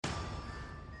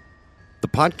The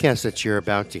podcast that you're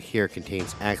about to hear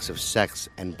contains acts of sex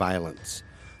and violence.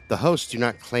 The hosts do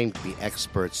not claim to be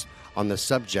experts on the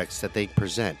subjects that they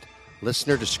present.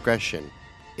 Listener discretion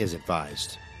is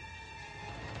advised.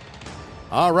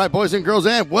 All right, boys and girls,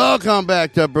 and welcome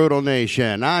back to Brutal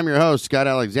Nation. I'm your host, Scott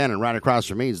Alexander, and right across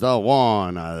from me is the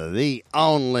one, the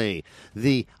only,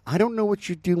 I don't know what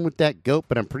you're doing with that goat,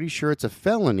 but I'm pretty sure it's a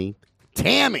felony,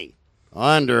 Tammy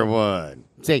Underwood.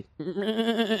 Say,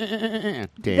 damn.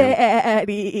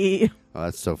 Daddy. Oh,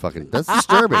 that's so fucking, that's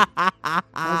disturbing. That's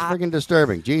freaking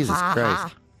disturbing. Jesus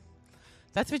Christ.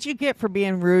 That's what you get for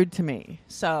being rude to me.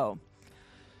 Does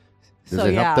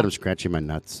it help that I'm scratching my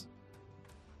nuts?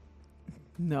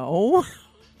 No.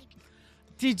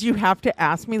 Did you have to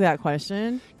ask me that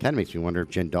question? Kind of makes me wonder if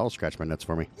Jen Dahl scratched my nuts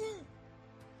for me.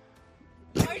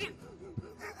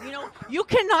 You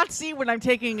cannot see when I'm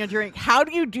taking a drink. How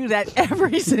do you do that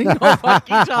every single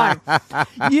fucking time?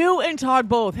 You and Todd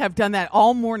both have done that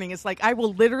all morning. It's like I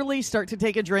will literally start to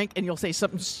take a drink and you'll say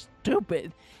something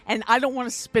stupid. And I don't want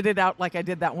to spit it out like I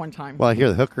did that one time. Well, I hear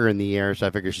the hooker in the air, so I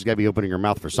figure she's got to be opening her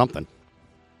mouth for something.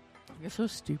 You're so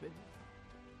stupid.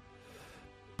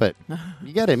 But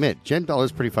you got to admit, Jen Dahl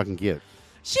is pretty fucking cute.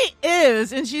 She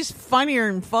is, and she's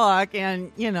funnier than fuck,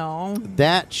 and, you know.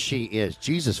 That she is.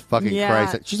 Jesus fucking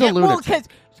Christ. She's a lunatic.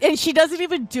 And she doesn't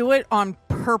even do it on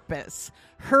purpose.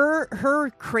 Her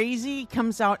crazy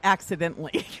comes out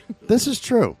accidentally. This is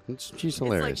true. She's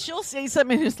hilarious. It's like she'll say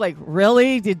something and it's like,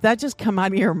 really? Did that just come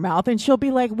out of your mouth? And she'll be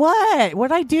like, what?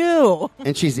 What'd I do?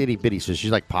 And she's itty bitty, so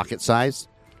she's like pocket sized.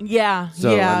 Yeah.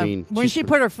 So, yeah. I mean, when she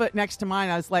put her foot next to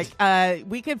mine, I was like,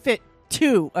 we could fit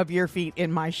 2 of your feet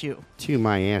in my shoe. To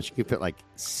my ass. She can fit like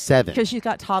 7. Because she's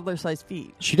got toddler-sized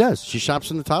feet. She does. She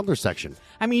shops in the toddler section.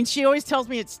 I mean, she always tells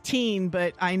me it's teen,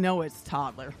 but I know it's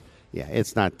toddler. Yeah,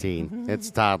 it's not teen. Mm-hmm. It's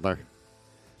toddler.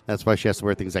 That's why she has to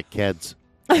wear things like kids.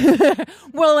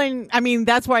 Well, and I mean,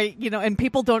 that's why, and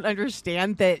people don't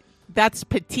understand that that's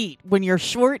petite. When you're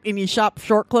short and you shop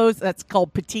short clothes, that's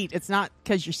called petite. It's not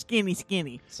because you're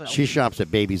skinny. So she shops at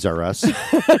Babies R Us.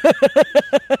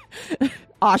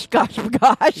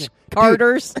 Gosh,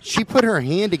 Carter's. Dude, she put her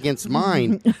hand against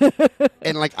mine,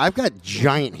 and like I've got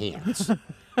giant hands.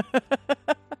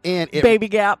 And Baby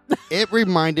Gap. It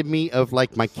reminded me of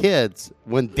like my kids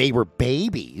when they were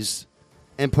babies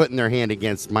and putting their hand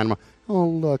against mine. Oh,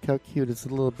 look how cute. It's a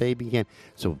little baby hand.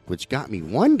 So, which got me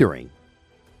wondering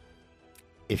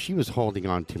if she was holding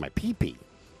on to my pee-pee.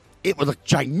 It would look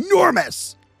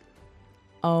ginormous.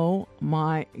 Oh,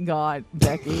 my God,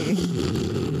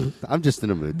 Becky. I'm just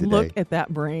in a mood today. Look at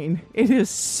that brain. It is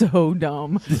so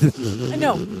dumb.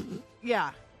 No.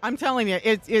 Yeah. I'm telling you,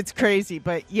 it's crazy,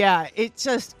 but yeah, it's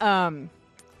just, no,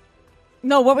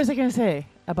 what was I going to say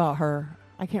about her?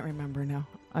 I can't remember now.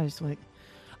 I was like,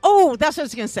 oh, that's what I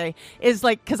was going to say, is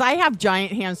like, because I have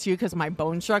giant hands too because of my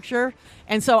bone structure,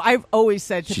 and so I've always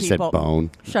said to people. She said bone.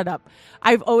 Shut up.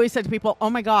 I've always said to people, oh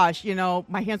my gosh,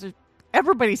 my hands are,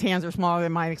 everybody's hands are smaller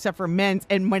than mine except for men's.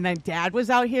 And when my dad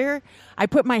was out here, I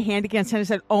put my hand against him and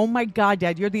said, oh my God,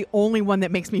 Dad, you're the only one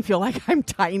that makes me feel like I'm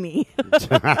tiny.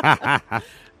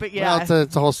 But yeah. Well,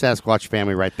 it's a whole Sasquatch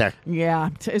family right there.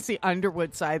 Yeah. It's the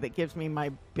Underwood side that gives me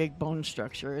my big bone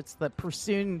structure. It's the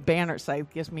Pursuit Banner side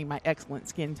that gives me my excellent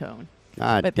skin tone.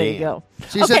 God but damn. there you go.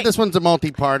 So you said this one's a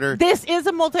multi-parter. This is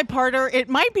a multi-parter. It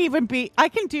might even be, I'll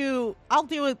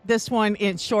do this one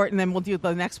in short, and then we'll do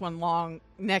the next one long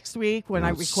next week when I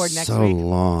record next week. So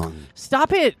long.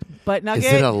 Stop it, Butt Nugget.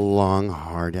 Is it a long,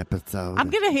 hard episode?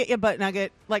 I'm going to hit you, Butt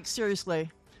Nugget. Like,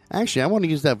 seriously. Actually, I want to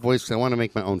use that voice because I want to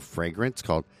make my own fragrance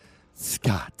called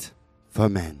Scott for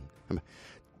Men.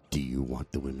 Do you want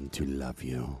the women to love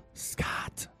you?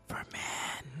 Scott for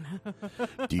Men.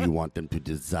 Do you want them to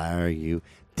desire you?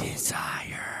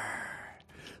 Desire.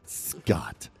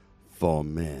 Scott for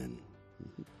Men.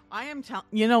 I am telling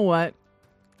you know what?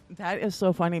 That is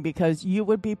so funny because you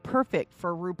would be perfect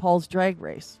for RuPaul's Drag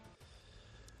Race.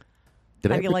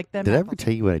 Did I ever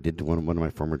tell you what I did to one of my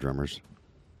former drummers?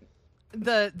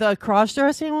 The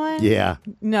cross-dressing one? Yeah.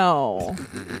 No.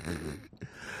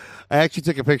 I actually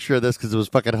took a picture of this because it was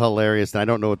fucking hilarious, and I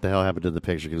don't know what the hell happened to the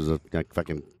picture because it was like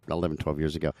fucking 11, 12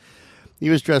 years ago. He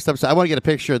was dressed up. So I want to get a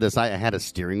picture of this. I had a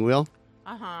steering wheel,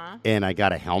 and I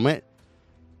got a helmet,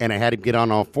 and I had him get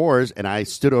on all fours, and I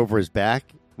stood over his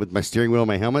back with my steering wheel and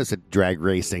my helmet. It said drag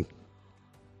racing.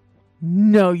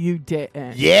 No, you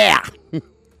didn't. Yeah.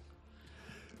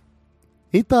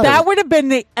 He thought that would have been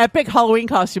the epic Halloween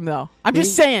costume, though. I'm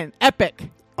just saying, epic.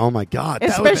 Oh, my God.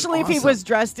 Especially if he was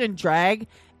dressed in drag.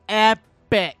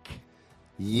 Epic.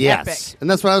 Yes. Epic. And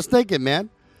that's what I was thinking, man.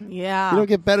 Yeah. You don't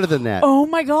get better than that. Oh,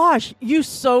 my gosh. You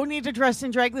so need to dress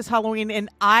in drag this Halloween, and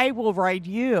I will ride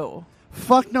you.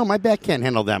 Fuck no, my back can't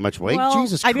handle that much weight. Well,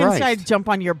 Jesus I Christ. didn't say I'd jump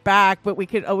on your back, but we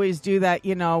could always do that,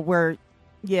 where,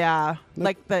 we could.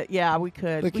 Look, We you're a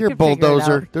could figure it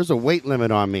bulldozer. out. There's a weight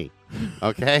limit on me.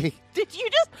 Okay? Did you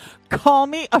just call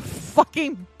me a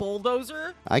fucking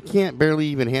bulldozer? I can't barely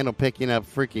even handle picking up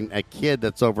freaking a kid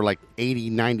that's over like 80,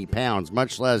 90 pounds,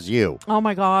 much less you. Oh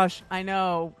my gosh, I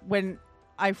know. When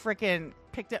I freaking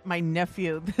picked up my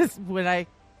nephew, when I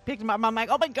picked him up, I'm like,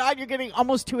 oh my God, you're getting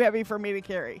almost too heavy for me to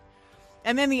carry.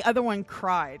 And then the other one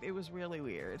cried. It was really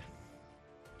weird.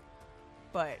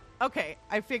 But, okay,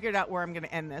 I figured out where I'm going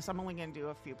to end this. I'm only going to do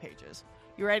a few pages.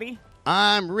 You ready?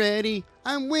 I'm ready.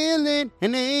 I'm willing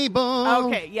and able.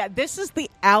 Okay, yeah, this is the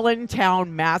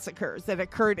Allentown massacres that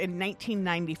occurred in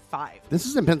 1995. This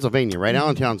is in Pennsylvania, right?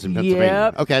 Allentown's in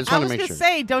Pennsylvania. Yep. Okay, I just want to make I was sure.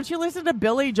 going to say, don't you listen to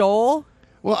Billy Joel?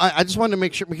 Well, I just wanted to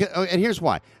make sure. Because, and here's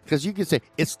why. Because you could say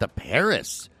it's the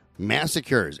Paris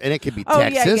massacres, and it could be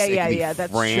Texas. It could be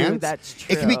That's France. true. That's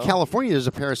true. It could be California. There's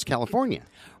a Paris, California.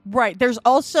 Right. There's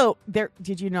also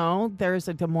did you know there's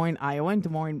a Des Moines, Iowa, and Des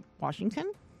Moines,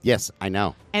 Washington? Yes, I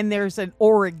know. And there's an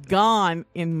Oregon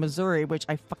in Missouri, which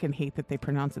I fucking hate that they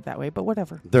pronounce it that way, but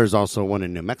whatever. There's also one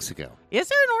in New Mexico. Is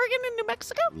there an Oregon in New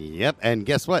Mexico? Yep. And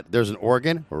guess what? There's an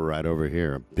Oregon right over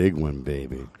here. A big one,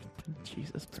 baby.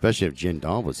 Jesus. Especially if Jen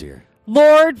Dahl was here.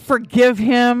 Lord, forgive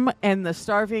him and the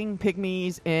starving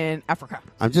pygmies in Africa.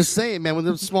 I'm just saying, man, with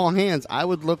those small hands, I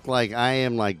would look like I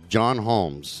am like John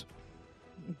Holmes.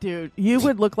 Dude, you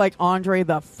would look like Andre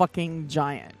the fucking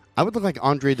Giant. I would look like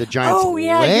Andre the Giant's Oh,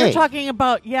 yeah, leg. you're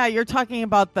talking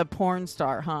about the porn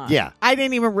star, huh? Yeah. I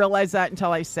didn't even realize that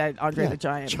until I said Andre the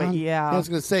Giant, but yeah. I was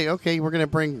going to say, okay, we're going to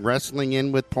bring wrestling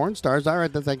in with porn stars. All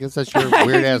right, I guess that's your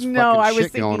weird-ass No, I fucking was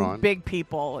shit going thinking on. big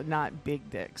people, not big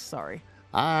dicks. Sorry.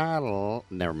 Never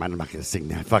mind, I'm not going to sing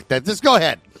that. Fuck that. Just go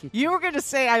ahead. You were going to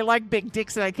say I like big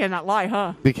dicks and I cannot lie,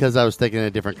 huh? Because I was thinking in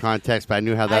a different context, but I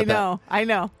knew how that... I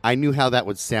know. I knew how that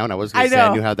would sound. I was going to say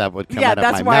I knew how that would come out of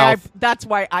my mouth. That's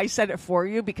why I said it for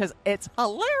you, because it's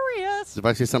hilarious. If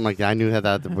I say something like that, I knew how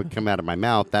that would come out of my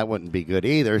mouth. That wouldn't be good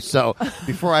either. So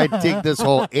before I dig this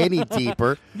hole any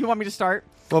deeper... You want me to start?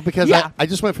 Well, because Yeah. I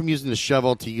just went from using the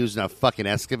shovel to using a fucking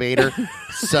excavator.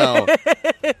 So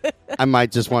I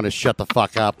might just want to shut the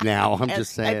fuck up now. I'm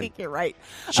just saying. I think you're right.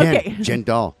 Jen, Okay. Jen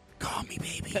Dahl, call me,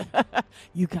 baby.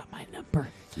 You got my number.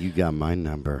 You got my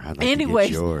number. I'd like Anyways,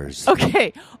 to get yours.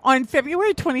 Okay, on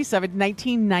February 27,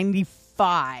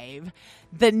 1995,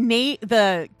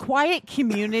 the quiet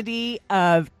community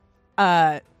of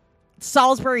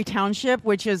Salisbury Township,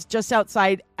 which is just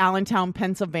outside Allentown,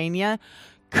 Pennsylvania,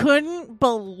 couldn't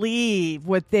believe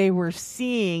what they were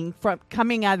seeing from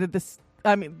coming out of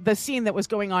the scene that was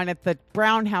going on at the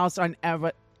Brown House on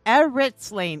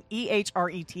Everett's Lane,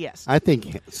 Ehrets. I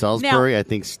think Salisbury, I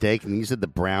think steak, and you said the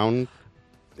brown.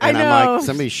 And I I'm know. like,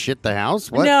 somebody shit the house?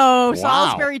 What? No, Wow.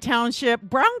 Salisbury Township.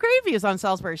 Brown gravy is on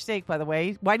Salisbury steak, by the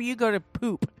way. Why do you go to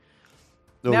poop?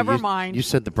 No, Never you- mind. You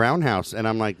said the brown house, and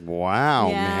I'm like, wow,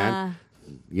 man.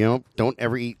 You know, don't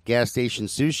ever eat gas station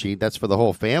sushi. That's for the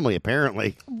whole family,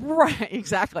 apparently. Right,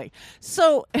 exactly.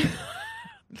 So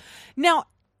now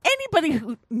anybody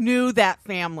who knew that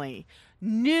family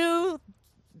never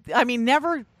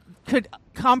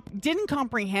didn't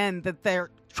comprehend that their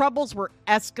troubles were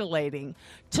escalating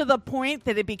to the point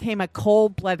that it became a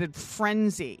cold-blooded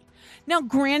frenzy. Now,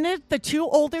 granted, the two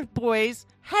older boys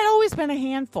had always been a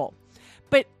handful,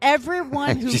 but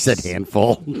everyone who She said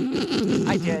handful.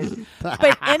 I did.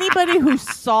 But anybody who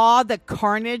saw the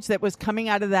carnage that was coming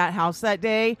out of that house that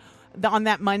day, on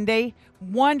that Monday,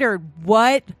 wondered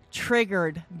what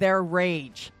triggered their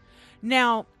rage.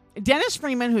 Now, Dennis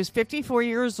Freeman, who's 54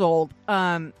 years old,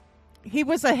 he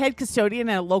was a head custodian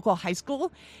at a local high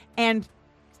school, and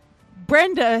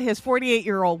Brenda, his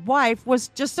 48-year-old wife, was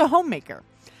just a homemaker.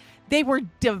 They were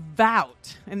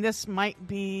devout, and this might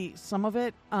be some of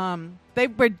it. They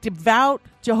were devout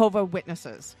Jehovah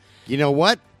Witnesses. You know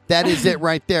what? That is it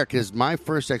right there, because my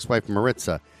first ex-wife,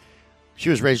 Maritza, she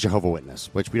was raised Jehovah Witness,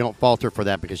 which we don't fault her for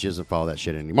that because she doesn't follow that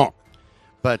shit anymore.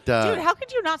 But Dude, how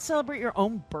could you not celebrate your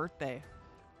own birthday?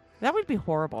 That would be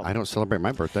horrible. I don't celebrate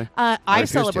my birthday. I refuse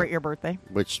celebrate to, your birthday.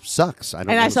 which sucks. I don't.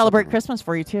 And I wanna celebrate Christmas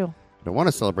for you, too. I don't want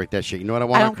to celebrate that shit. You know what I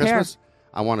want I on don't care. Christmas?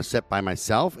 I want to sit by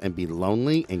myself and be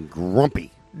lonely and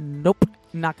grumpy. Nope.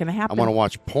 Not going to happen. I want to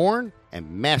watch porn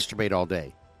and masturbate all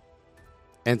day.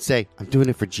 And say, I'm doing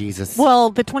it for Jesus.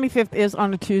 Well, the 25th is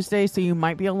on a Tuesday, so you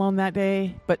might be alone that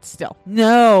day. But still.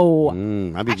 No.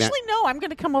 I'll be Actually, no. I'm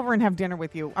going to come over and have dinner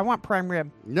with you. I want prime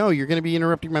rib. No, you're going to be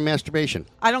interrupting my masturbation.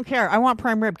 I don't care. I want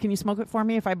prime rib. Can you smoke it for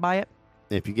me if I buy it?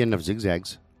 If you get enough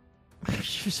zigzags. You're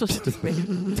so stupid.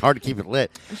 It's hard to keep it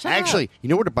lit. Shut Actually, you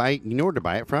know where to buy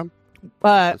it from?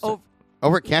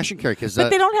 Over at Cash and Carry, because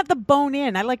But they don't have the bone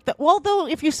in. I like the. Well, though,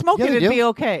 if you smoke Yeah, it, they it'd do. be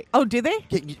okay. Oh, do they?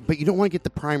 but you don't want to get the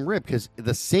prime rib because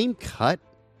the same cut,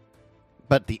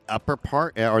 but the upper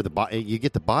part or you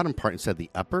get the bottom part instead of the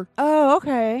upper. Oh,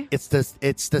 okay. It's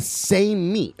the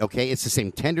same meat. Okay, it's the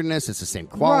same tenderness. It's the same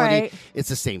quality. Right. It's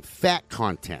the same fat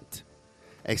content,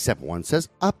 except one says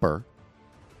upper,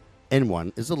 and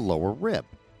one is a lower rib.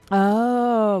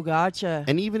 Oh, gotcha.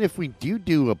 And even if we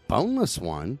do a boneless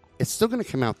one, it's still going to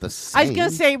come out the same. I was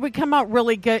gonna say it would come out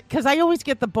really good because I always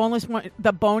get the boneless one,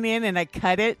 the bone in, and I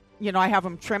cut it. You know, I have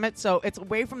them trim it so it's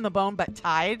away from the bone but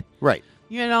tied. Right.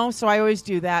 You know, so I always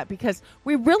do that because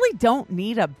we really don't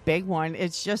need a big one.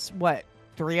 It's just what,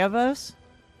 3 of us?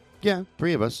 Yeah,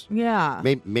 3 of us. Yeah.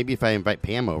 Maybe if I invite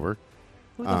Pam over.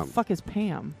 Who the fuck is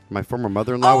Pam? My former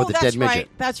mother-in-law with the dead midget.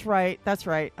 That's right.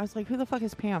 I was like, who the fuck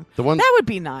is Pam? The one that would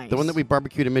be nice. The one that we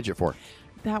barbecued a midget for.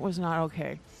 That was not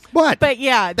okay. What? But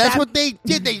yeah, that's what they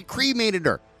did. They cremated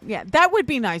her. Yeah, that would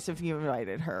be nice if you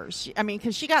invited her.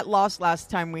 Because she got lost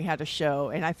last time we had a show,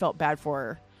 and I felt bad for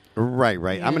her. Right.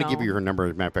 I'm going to give you her number.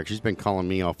 As a matter of fact, she's been calling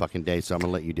me all fucking day, so I'm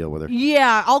going to let you deal with her.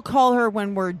 Yeah, I'll call her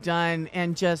when we're done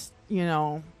and just,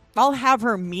 I'll have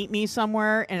her meet me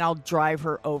somewhere, and I'll drive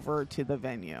her over to the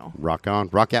venue. Rock on.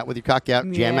 Rock out with your cock out.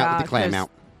 Jam out with the clam out.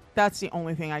 That's the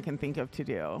only thing I can think of to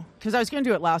do. Because I was going to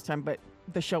do it last time, but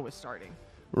the show was starting.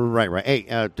 Right. Hey,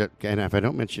 and if I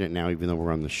don't mention it now, even though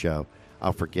we're on the show,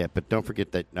 I'll forget. But don't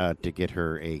forget that to get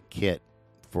her a kit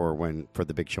for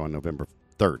the big show on November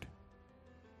 3rd.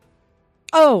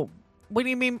 Oh, what do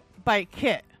you mean by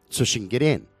kit? So she can get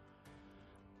in.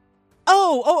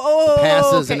 Oh,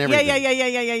 passes okay. and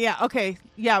everything. Yeah. Okay,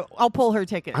 yeah, I'll pull her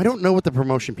ticket. I don't know what the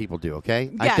promotion people do.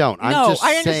 Okay, yeah, I don't.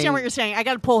 I understand what you're saying. I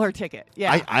got to pull her ticket.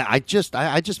 Yeah, I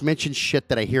just mentioned shit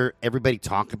that I hear everybody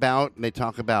talk about, and they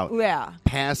talk about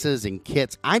passes and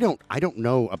kits. I don't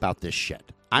know about this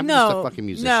shit. I'm just a fucking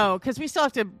musician. No, because we still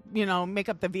have to make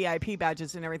up the VIP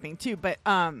badges and everything too. But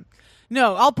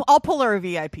no, I'll pull her a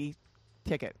VIP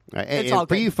ticket. It's all good.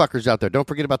 For you fuckers out there, don't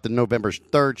forget about the November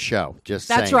 3rd show. That's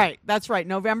saying. That's right.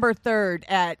 November 3rd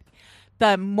at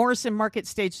the Morrison Market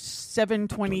Stage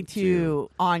 722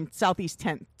 on Southeast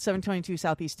 10th. 722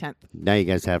 Southeast 10th. Now you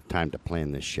guys have time to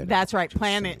plan this shit. That's right.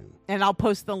 Plan it. And I'll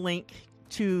post the link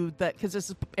to because this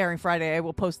is airing Friday, I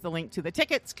will post the link to the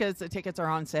tickets because the tickets are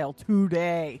on sale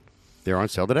today. They're on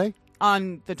sale today?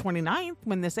 On the 29th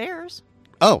when this airs.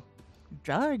 Oh.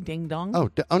 Ding dong.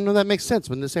 Oh no, that makes sense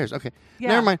when this airs. Okay, yeah.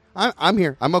 Never mind. I'm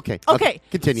here. I'm okay. Okay,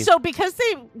 continue. So because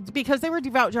they were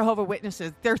devout Jehovah's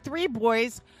Witnesses, their 3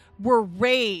 boys were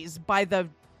raised by the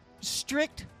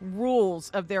strict rules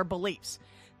of their beliefs.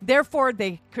 Therefore,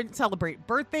 they couldn't celebrate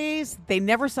birthdays. They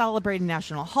never celebrated a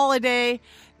national holiday.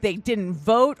 They didn't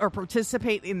vote or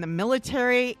participate in the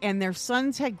military. And their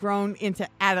sons had grown into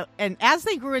and as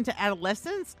they grew into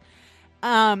adolescence,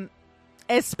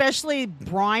 especially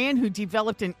Brian, who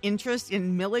developed an interest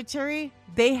in military,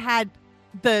 the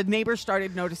neighbors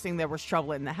started noticing there was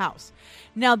trouble in the house.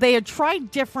 Now, they had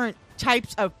tried different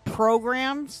types of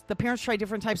programs. The parents tried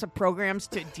different types of programs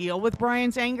to deal with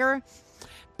Brian's anger,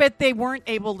 but they weren't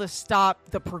able to stop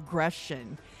the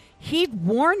progression. He'd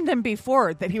warned them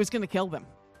before that he was going to kill them,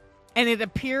 and it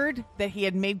appeared that he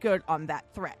had made good on that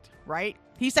threat, right?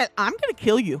 He said, I'm going to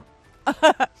kill you.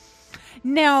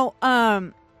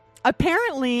 Now,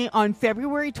 apparently, on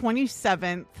February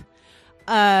 27th,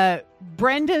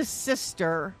 Brenda's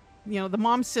sister, the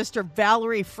mom's sister,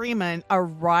 Valerie Freeman,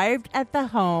 arrived at the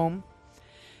home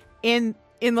in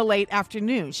the late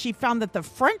afternoon. She found that the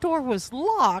front door was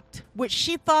locked, which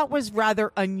she thought was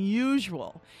rather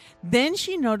unusual. Then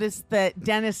she noticed that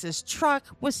Dennis's truck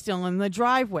was still in the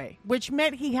driveway, which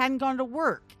meant he hadn't gone to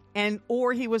work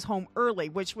or he was home early,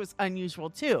 which was unusual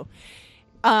too.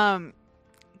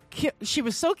 She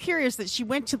was so curious that she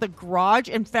went to the garage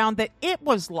and found that it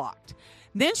was locked.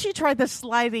 Then she tried the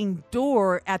sliding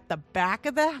door at the back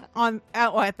of at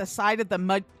the side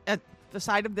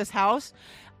of this house,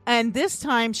 and this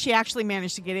time she actually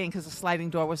managed to get in because the sliding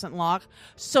door wasn't locked.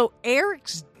 So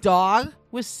Eric's dog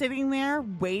was sitting there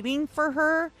waiting for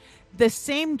her, the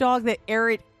same dog that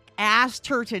Eric asked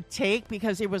her to take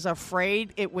because he was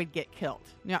afraid it would get killed.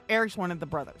 Now Eric's one of the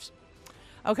brothers.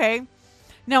 Okay.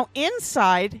 Now,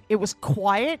 inside, it was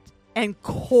quiet and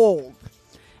cold.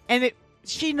 And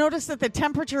she noticed that the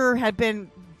temperature had been,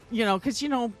 because,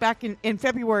 back in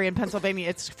February in Pennsylvania,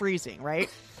 it's freezing, right?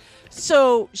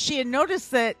 So she had noticed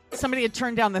that somebody had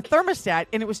turned down the thermostat,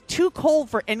 and it was too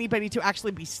cold for anybody to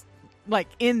actually be,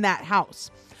 in that house.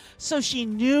 So she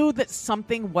knew that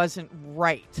something wasn't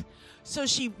right. So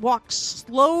she walked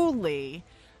slowly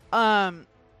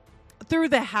through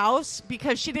the house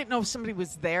because she didn't know if somebody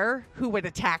was there who would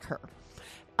attack her.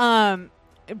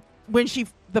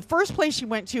 The first place she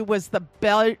went to was the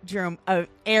bedroom of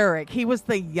Eric. He was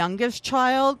the youngest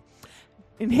child,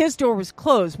 and his door was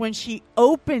closed. When she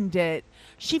opened it,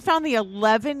 she found the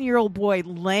 11-year-old boy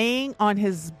laying on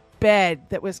his bed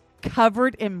that was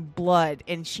covered in blood,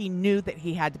 and she knew that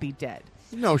he had to be dead.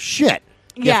 No shit.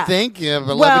 Yeah. You think? You have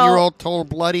an 11-year-old total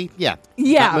bloody? Yeah.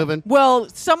 Yeah. Not moving? Well,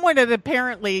 someone had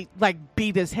apparently,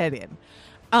 beat his head in.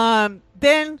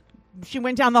 Then she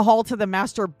went down the hall to the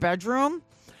master bedroom.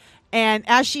 And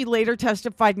as she later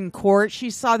testified in court, she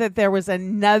saw that there was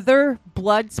another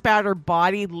blood-spattered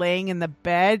body laying in the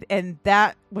bed, and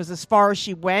that was as far as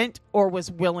she went or was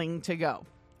willing to go,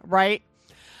 right?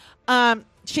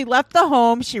 She left the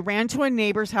home. She ran to a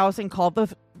neighbor's house and called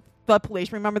the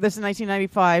police. Remember, this is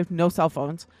 1995, no cell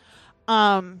phones.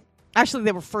 Actually,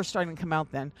 they were first starting to come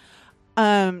out then.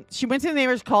 She went to the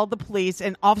neighbors, called the police,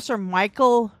 and Officer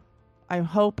Michael, I'm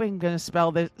hoping I'm going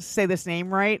to say this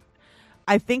name right,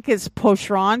 I think it's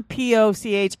Pochran,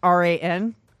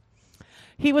 Pochran.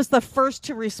 He was the first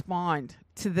to respond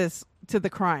to the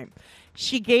crime.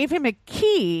 She gave him a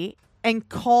key and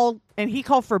he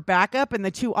called for backup, and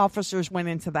the two officers went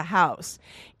into the house.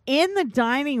 In the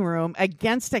dining room,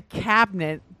 against a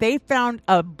cabinet, they found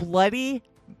a bloody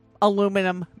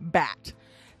aluminum bat.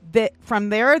 From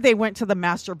there, they went to the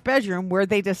master bedroom, where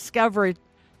they discovered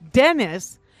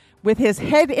Dennis with his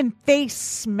head and face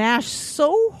smashed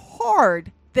so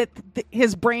hard that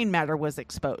his brain matter was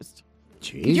exposed.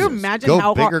 Jesus. Can you imagine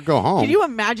go big or go home? Can you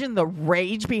imagine the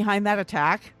rage behind that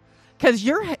attack? Because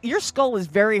your skull is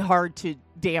very hard to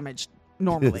damage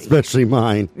normally. Especially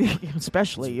mine.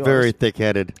 Especially yours. Very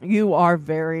thick-headed. You are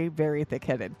very, very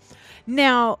thick-headed.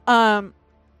 Now,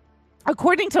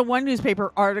 according to one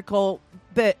newspaper article,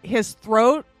 that his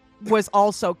throat was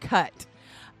also cut.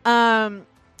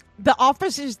 The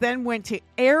officers then went to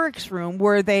Eric's room,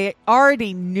 where they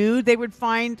already knew they would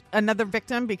find another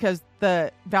victim because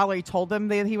Valerie told them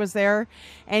that he was there.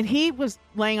 And he was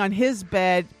laying on his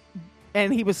bed,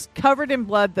 and he was covered in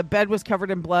blood. The bed was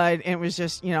covered in blood, and it was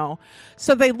just,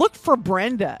 So they looked for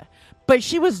Brenda, but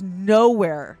she was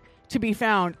nowhere to be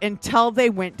found until they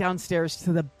went downstairs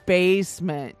to the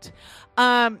basement.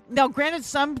 Now, granted,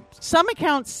 some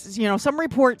accounts, some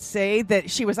reports say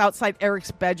that she was outside Eric's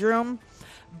bedroom,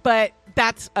 but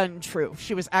that's untrue.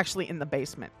 She was actually in the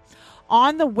basement.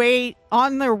 On their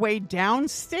way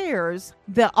downstairs,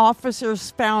 the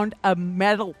officers found a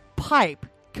metal pipe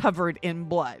covered in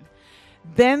blood.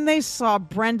 Then they saw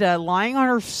Brenda lying on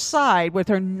her side with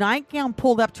her nightgown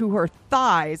pulled up to her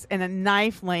thighs and a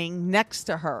knife laying next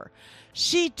to her.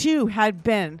 She, too, had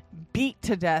been beat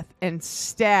to death and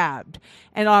stabbed.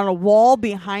 And on a wall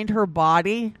behind her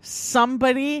body,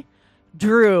 somebody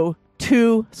drew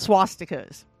 2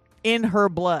 swastikas in her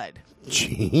blood.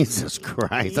 Jesus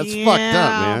Christ. That's fucked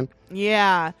up, man.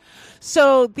 Yeah.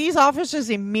 So these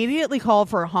officers immediately called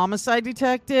for a homicide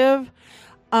detective.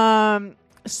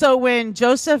 So when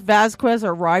Joseph Vasquez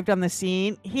arrived on the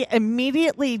scene, he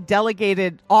immediately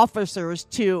delegated officers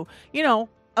to,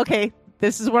 okay,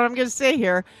 this is what I'm going to say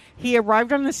here. He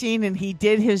arrived on the scene and he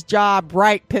did his job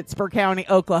right, Pittsburgh County,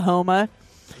 Oklahoma.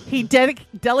 He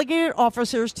delegated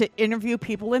officers to interview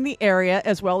people in the area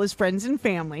as well as friends and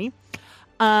family.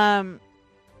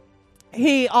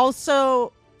 He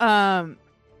also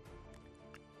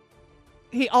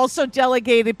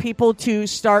delegated people to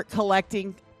start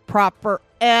collecting proper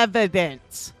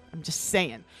evidence. I'm just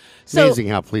saying. Amazing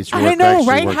how police work. I know,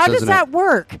 right? Works, how does that it?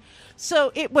 work?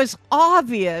 So it was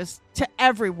obvious to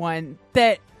everyone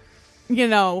that,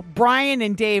 Brian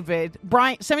and David,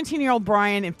 17-year-old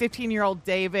Brian and 15-year-old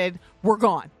David were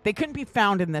gone. They couldn't be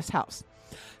found in this house.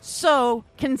 So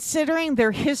considering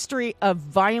their history of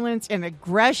violence and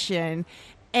aggression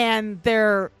and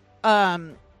their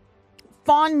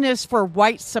fondness for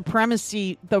white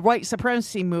supremacy, the white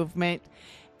supremacy movement,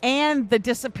 and the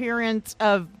disappearance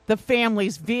of the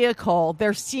family's vehicle,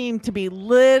 there seemed to be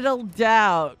little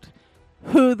doubt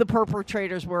who the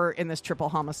perpetrators were in this triple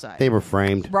homicide. They were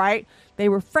framed. Right? They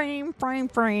were framed.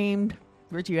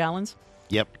 Richie Valens?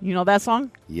 Yep. You know that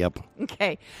song? Yep.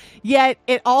 Okay. Yet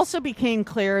it also became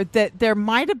clear that there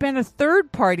might have been a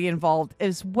third party involved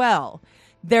as well.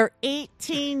 Their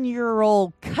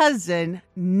 18-year-old cousin,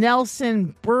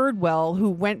 Nelson Birdwell, who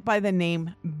went by the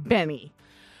name Benny.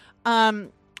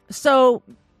 So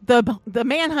the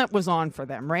manhunt was on for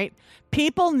them, right?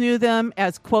 People knew them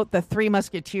as, quote, the Three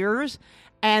Musketeers,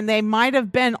 and they might have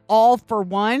been all for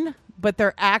one, but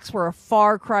their acts were a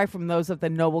far cry from those of the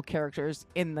noble characters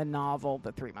in the novel,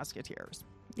 The Three Musketeers.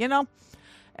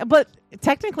 But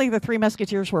technically the Three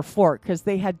Musketeers were 4 because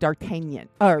they had D'Artagnan.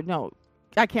 Or no,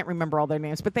 I can't remember all their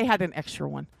names, but they had an extra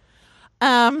one.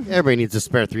 Everybody needs a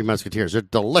spare Three Musketeers. They're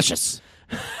delicious.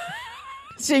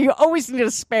 So you always need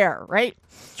a spare, right?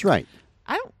 That's right.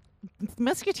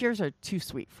 Musketeers are too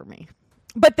sweet for me.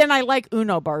 But then I like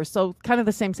Uno bars, so kind of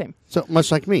the same. So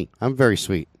much like me. I'm very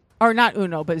sweet. Or not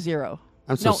Uno, but Zero.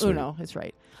 I'm so no, sweet. Uno, that's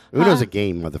right. Uno's a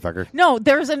game, motherfucker. No,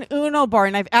 there's an Uno bar,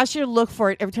 and I've asked you to look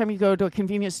for it every time you go to a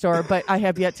convenience store, but I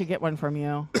have yet to get one from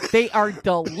you. They are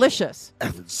delicious. I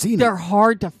haven't seen They're it.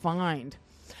 hard to find.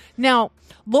 Now,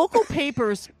 local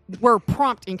papers were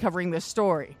prompt in covering this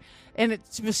story, and it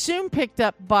was soon picked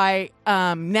up by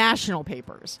national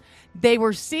papers. They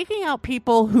were seeking out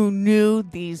people who knew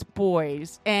these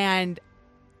boys, and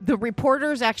the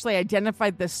reporters actually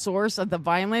identified the source of the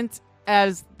violence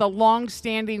as the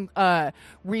long-standing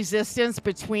resistance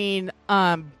between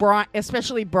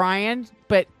especially Brian,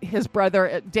 but his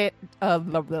brother.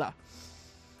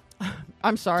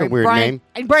 I'm sorry, It's a weird Brian. name.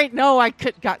 And Brian, no, I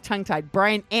got tongue-tied.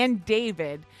 Brian and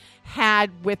David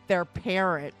had with their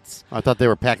parents, I thought they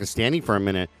were Pakistani for a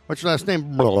minute. What's your last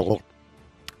name?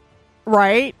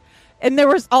 right? And there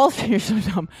was also you're so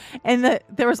dumb. And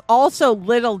there was also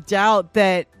little doubt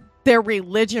that their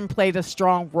religion played a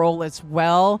strong role as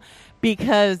well,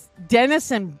 because Dennis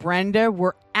and Brenda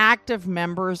were active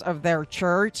members of their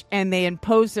church, and they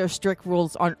imposed their strict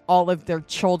rules on all of their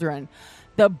children.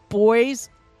 The boys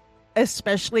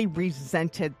especially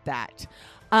resented that.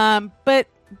 But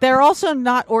they're also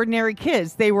not ordinary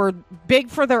kids. They were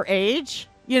big for their age,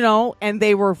 and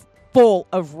they were full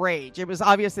of rage. It was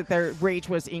obvious that their rage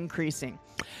was increasing.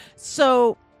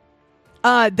 So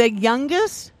the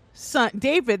youngest son,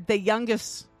 David, the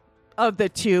youngest of the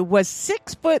two, was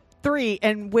 6'3"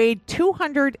 and weighed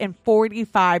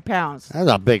 245 pounds. That's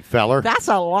a big feller. That's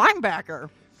a linebacker.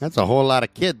 That's a whole lot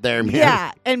of kid there, man.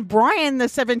 Yeah, and Brian, the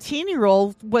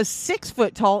 17-year-old, was 6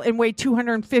 foot tall and weighed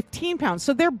 215 pounds.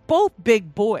 So they're both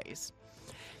big boys.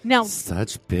 Now,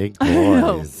 such big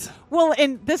boys. Well,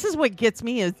 and this is what gets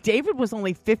me is David was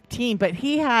only 15, but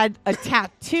he had a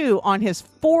tattoo on his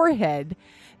forehead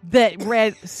that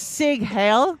read Sig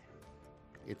Heil.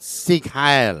 It's Sieg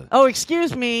Heil. Oh,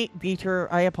 excuse me, Dieter.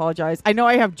 I apologize. I know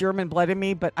I have German blood in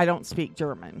me, but I don't speak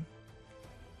German.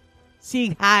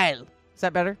 Sieg Heil. Is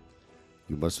that better?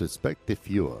 You must respect the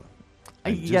Fuhrer.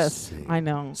 Yes, I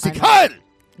know. Sieg Heil!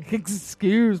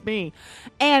 Excuse me.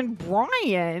 And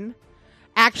Brian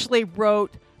actually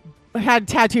had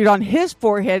tattooed on his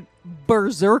forehead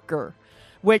Berserker,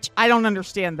 which I don't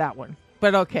understand that one,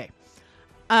 but okay.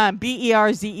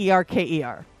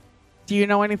 Berzerker. Do you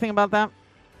know anything about that?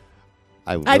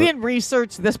 I didn't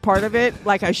research this part of it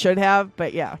like I should have,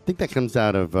 but yeah. I think that comes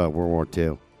out of World War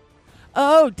II.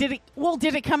 Oh, did it? Well,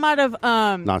 did it come out of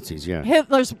Nazis? Yeah,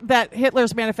 Hitler's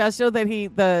manifesto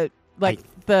that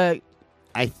the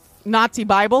Nazi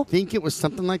Bible? I think it was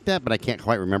something like that, but I can't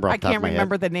quite remember off the top of my head. I can't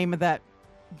remember the name of that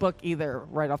book either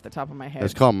right off the top of my head.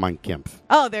 It's called Mein Kampf.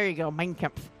 Oh, there you go. Mein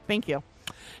Kampf. Thank you.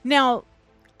 Now,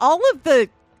 all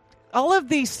of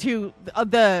these two,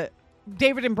 the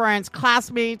David and Brian's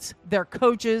classmates, their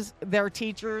coaches, their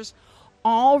teachers,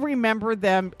 all remember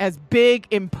them as big,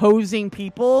 imposing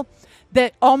people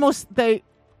that they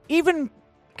even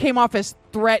came off as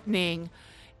threatening.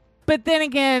 But then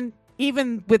again,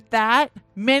 even with that,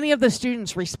 many of the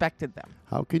students respected them.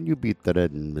 How can you be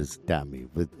threatened, Miss Tammy,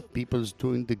 with people's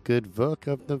doing the good work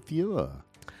of the Fuhrer?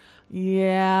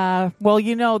 Yeah. Well,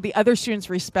 the other students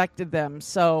respected them,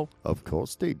 so... Of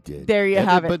course they did. There you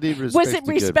have it. Was it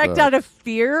respect out of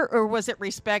fear, or was it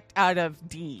respect out of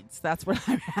deeds? That's what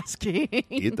I'm asking.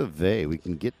 Either way, we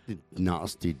can get the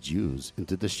nasty Jews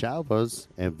into the showers,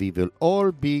 and we will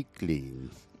all be clean.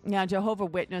 Yeah,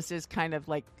 Jehovah's Witness is kind of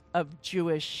like a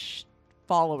Jewish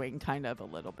following, kind of a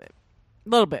little bit.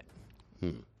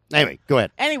 Anyway, go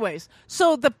ahead. Anyways,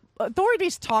 so the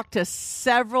authorities talked to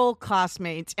several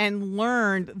classmates and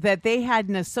learned that they had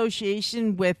an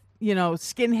association with,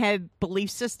 skinhead belief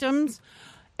systems,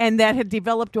 and that had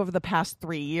developed over the past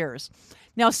 3 years.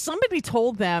 Now, somebody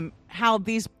told them how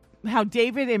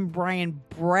David and Brian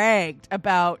bragged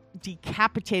about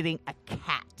decapitating a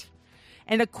cat.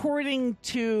 And according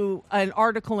to an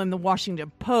article in the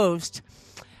Washington Post,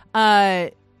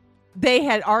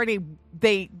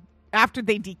 after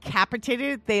they decapitated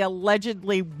it, they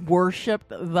allegedly worshipped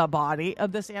the body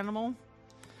of this animal.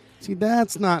 See,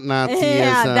 that's not Nazism.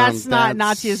 Yeah, that's not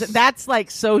Nazism. That's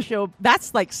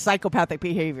like psychopathic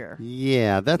behavior.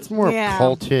 Yeah, that's more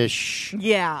cultish.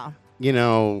 Yeah.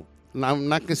 I'm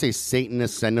not going to say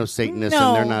Satanists. I know Satanists, No.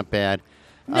 and they're not bad.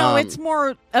 No, it's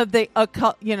more of the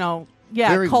occult,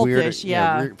 very cultish,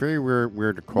 weird, very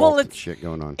weird occult shit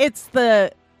going on. It's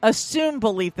the assumed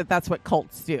belief that that's what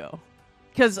cults do.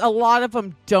 Because a lot of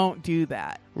them don't do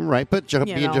that. Right, but being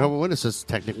know. Jehovah's Witness is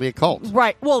technically a cult.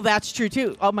 Right. Well, that's true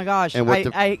too. Oh my gosh. And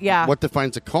what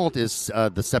defines a cult is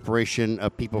the separation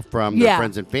of people from their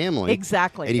friends and family.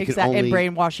 Exactly. And, and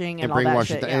brainwashing and all that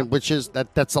shit. And which is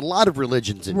that's a lot of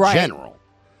religions in general.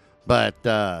 But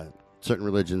certain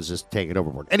religions just take it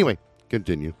overboard. Anyway,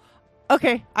 continue.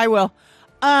 Okay, I will.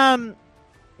 Now,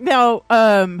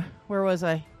 where was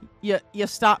I? You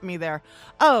stopped me there.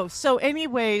 Oh, so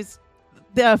anyways,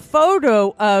 the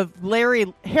photo of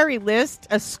Harry List,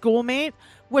 a schoolmate,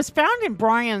 was found in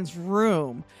Brian's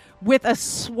room with a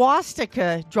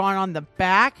swastika drawn on the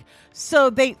back. So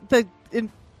the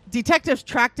detectives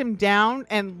tracked him down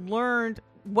and learned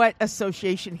what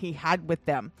association he had with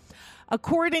them.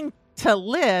 According to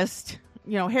List,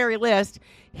 Harry List,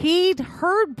 he'd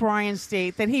heard Brian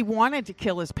state that he wanted to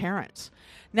kill his parents.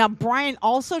 Now, Brian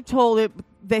also told it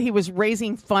that he was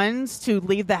raising funds to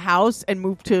leave the house and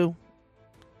move to,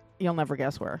 you'll never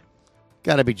guess where.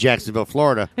 Got to be Jacksonville,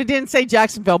 Florida. It didn't say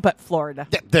Jacksonville, but Florida.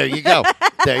 There you go.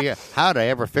 There you go. How'd I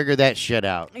ever figure that shit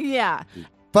out? Yeah.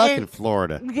 Fucking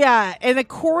Florida. Yeah. And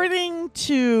according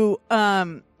to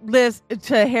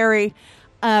Harry,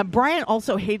 Brian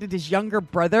also hated his younger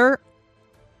brother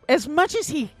as much as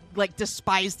he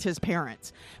despised his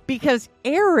parents, because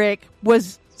Eric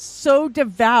was so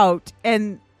devout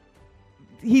and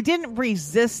he didn't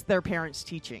resist their parents'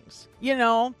 teachings.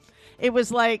 It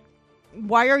was like,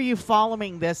 why are you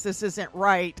following this? This isn't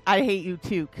right. I hate you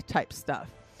too type stuff.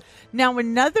 Now,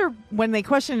 when they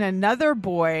questioned another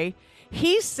boy,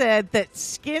 he said that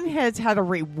skinheads had a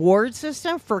reward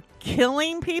system for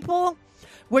killing people,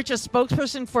 which a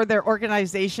spokesperson for their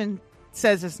organization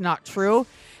says is not true.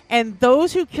 And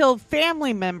those who killed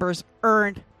family members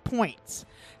earned points.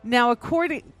 Now,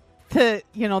 according to,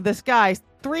 this guy,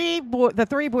 the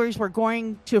three boys were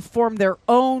going to form their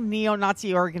own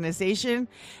neo-Nazi organization,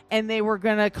 and they were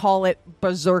going to call it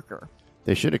Berserker.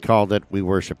 They should have called it We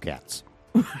Worship Cats.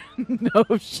 No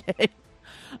shit.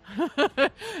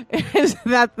 Is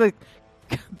that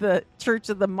the Church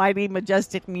of the Mighty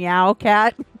Majestic Meow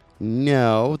Cat?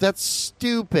 No, that's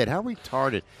stupid. How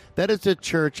retarded. That is the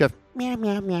church of meow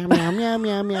meow meow meow meow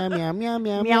meow meow meow meow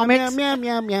meow meow meow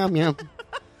meow meow meow.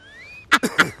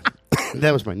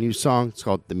 That was my new song. It's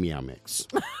called The Meow Mix.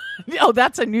 Oh,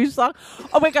 that's a new song?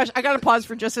 Oh my gosh, I got to pause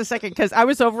for just a second because I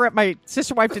was over at my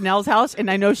sister wife Danelle's house,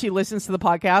 and I know she listens to the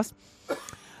podcast.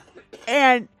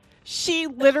 And she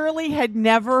literally had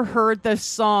never heard the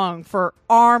song for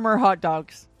Armour hot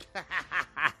dogs.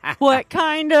 What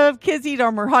kind of kids eat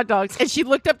Armour hot dogs? And she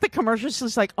looked up the commercials.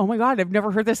 She's like, "Oh my god, I've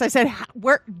never heard this." I said,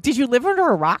 "Where did you live under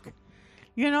a rock?"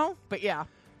 But yeah,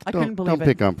 I couldn't believe it. Don't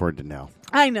pick on poor Danelle.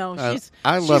 I know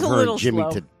I love her and Jimmy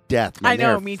to death. Man, I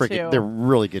know, me too. They're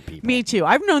really good people. Me too.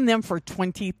 I've known them for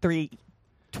 23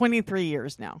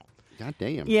 years now. God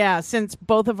damn. Yeah, since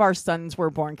both of our sons were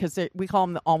born, because we call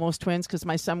them the almost twins, because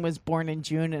my son was born in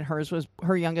June and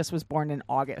her youngest was born in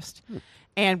August.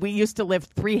 And we used to live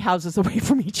 3 houses away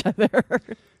from each other.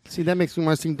 See, that makes me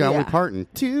want to sing Dolly Parton.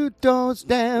 2 doors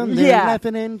down, they're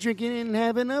laughing and drinking and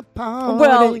having a party.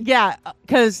 Well, yeah,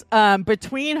 because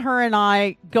between her and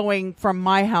I going from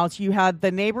my house, you had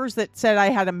the neighbors that said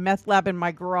I had a meth lab in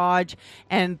my garage,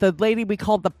 and the lady we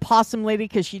called the possum lady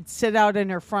because she'd sit out in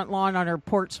her front lawn on her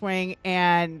porch swing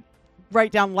and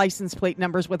write down license plate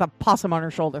numbers with a possum on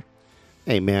her shoulder.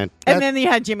 Hey, man. And then you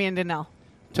had Jimmy and Danelle.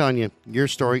 Telling you, your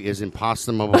story is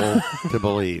impossible to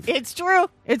believe. It's true.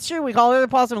 It's true. We call her the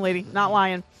possum lady. Not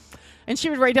lying. And she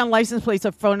would write down license plates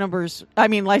of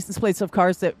license plates of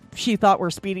cars that she thought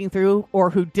were speeding through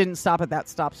or who didn't stop at that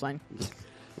stop sign.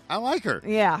 I like her.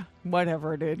 Yeah,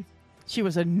 whatever, dude. She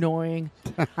was annoying.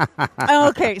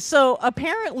 Okay, so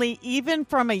apparently, even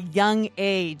from a young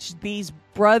age, these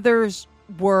brothers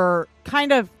were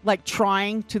kind of like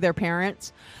trying to their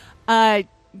parents.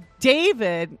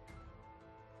 David...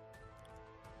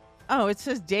 Oh, it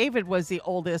says David was the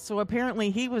oldest, so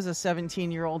apparently he was a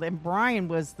 17-year-old, and Brian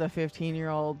was the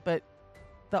 15-year-old, but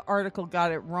the article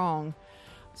got it wrong.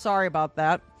 Sorry about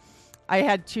that. I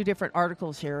had 2 different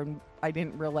articles here, and I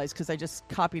didn't realize because I just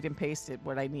copied and pasted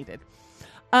what I needed.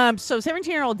 So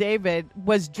 17-year-old David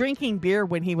was drinking beer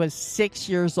when he was 6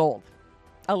 years old,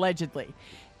 allegedly.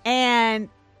 And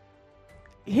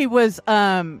he was...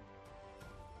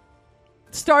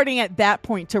 starting at that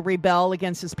point to rebel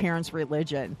against his parents'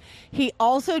 religion. He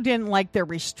also didn't like their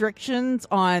restrictions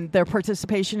on their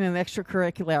participation in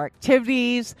extracurricular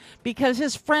activities because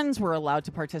his friends were allowed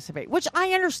to participate, which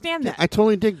I understand that. I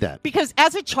totally dig that. Because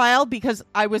as a child, because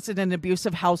I was in an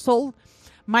abusive household,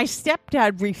 My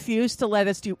stepdad refused to let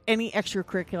us do any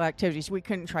extracurricular activities. We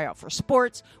couldn't try out for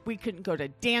sports. We couldn't go to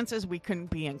dances. We couldn't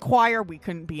be in choir. We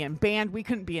couldn't be in band. We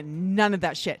couldn't be in none of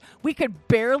that shit. We could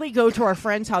barely go to our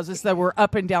friends' houses that were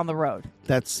up and down the road.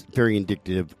 That's very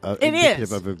indicative of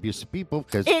abusive people.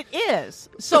 It is.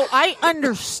 So I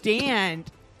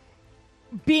understand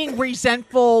being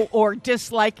resentful or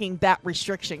disliking that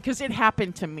restriction because it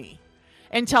happened to me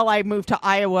until I moved to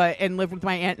Iowa and lived with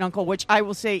my aunt and uncle, which I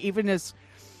will say, even as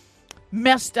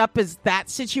messed up as that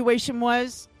situation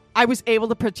was, I was able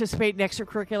to participate in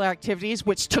extracurricular activities,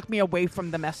 which took me away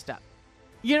from the messed up.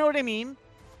 You know what I mean?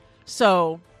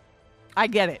 So I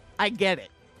get it.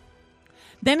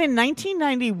 Then in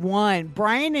 1991,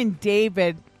 Brian and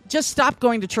David just stopped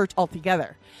going to church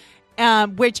altogether,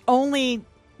 which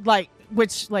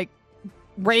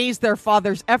raised their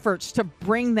father's efforts to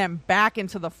bring them back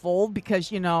into the fold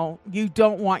because, you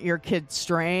don't want your kids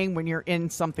straying when you're in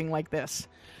something like this.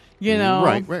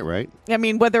 Right. I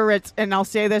mean, whether it's, and I'll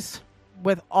say this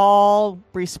with all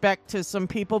respect to some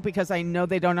people because I know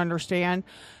they don't understand,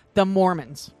 the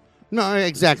Mormons. No,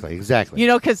 exactly.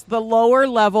 Because the lower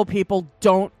level people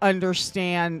don't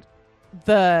understand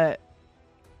the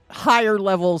higher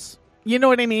levels. You know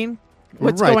what I mean?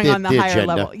 What's going on the higher agenda.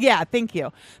 level. Yeah, thank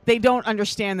you. They don't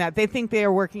understand that. They think they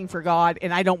are working for God,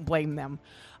 and I don't blame them.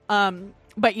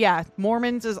 But yeah,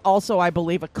 Mormons is also, I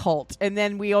believe, a cult. And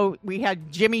then we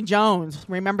had Jimmy Jones.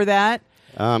 Remember that?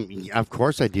 Of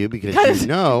course I do, because you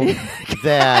know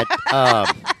that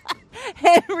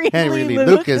Henry Lee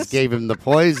Lucas gave him the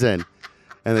poison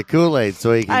and the Kool-Aid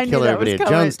so he can kill everybody at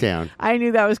Jonestown. I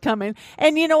knew that was coming.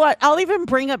 And you know what? I'll even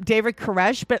bring up David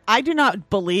Koresh, but I do not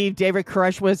believe David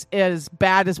Koresh was as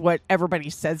bad as what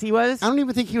everybody says he was. I don't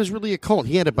even think he was really a cult.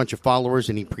 He had a bunch of followers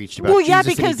and he preached about Jesus. Well, yeah,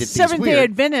 because Seventh-day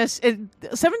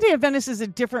Adventist is a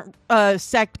different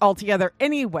sect altogether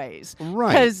anyways. Right.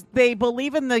 Because they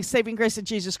believe in the saving grace of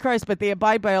Jesus Christ, but they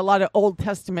abide by a lot of Old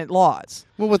Testament laws.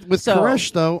 Well, with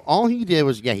Koresh, though, all he did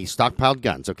was, he stockpiled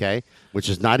guns, okay? Which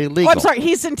is not illegal. Oh, I'm sorry,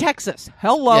 he's in Texas.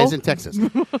 Hello. Yeah, he's in Texas.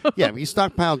 Yeah, he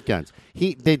stockpiled guns.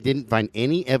 They didn't find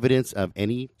any evidence of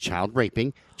any child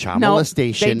raping, child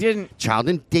molestation, they didn't. Child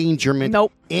endangerment,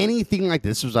 anything like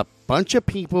this. This was a bunch of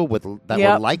people that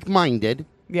were like-minded.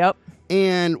 Yep.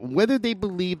 And whether they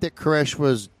believed that Koresh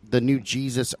was the new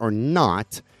Jesus or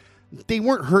not, they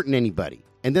weren't hurting anybody.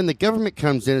 And then the government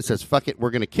comes in and says, fuck it,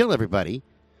 we're going to kill everybody.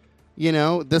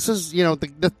 This is,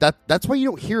 that's why you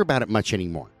don't hear about it much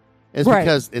anymore. It's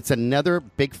because it's another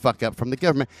big fuck up from the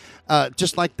government.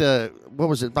 Just like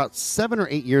about 7 or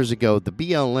 8 years ago, the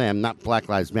BLM, not Black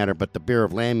Lives Matter, but the Bureau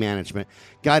of Land Management,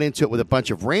 got into it with a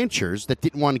bunch of ranchers that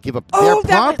didn't want to give up their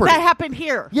property. That happened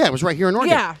here. Yeah, it was right here in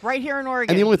Oregon. Yeah, right here in Oregon.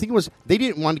 And the only thing was, they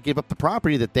didn't want to give up the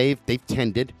property that they've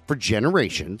tended for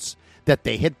generations, that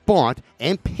they had bought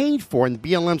and paid for, and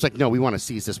the BLM's like, no, we want to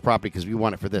seize this property because we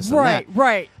want it for this and that.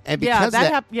 Right. And because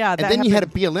then you had a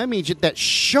BLM agent that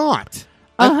shot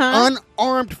an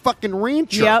unarmed fucking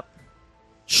rancher. Yep.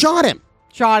 Shot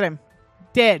him.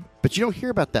 Dead. But you don't hear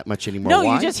about that much anymore. No,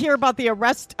 Why? you just hear about the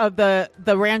arrest of the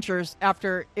ranchers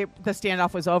after the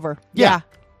standoff was over. Yeah.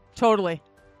 Totally.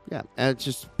 Yeah, and it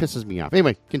just pisses me off.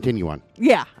 Anyway, continue on.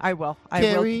 Yeah, I will.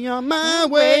 Carry on my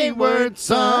wayward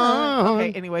son.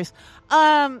 Okay, anyways.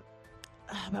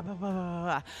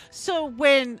 So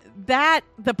when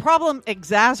the problem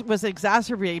was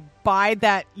exacerbated by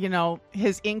that,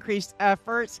 his increased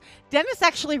efforts, Dennis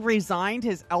actually resigned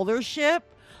his eldership,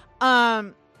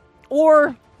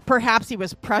 or perhaps he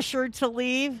was pressured to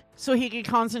leave so he could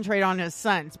concentrate on his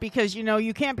sons, because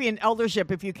you can't be an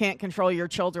eldership if you can't control your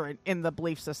children in the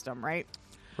belief system, right?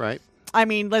 Right. I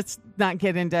mean, let's not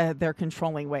get into their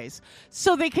controlling ways.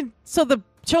 So the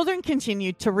children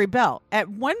continued to rebel. At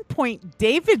one point,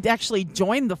 David actually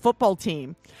joined the football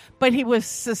team, but he was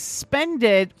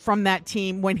suspended from that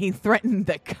team when he threatened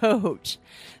the coach.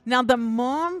 Now, the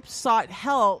mom sought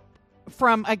help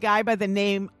from a guy by the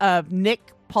name of Nick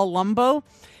Palumbo.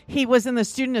 He was in the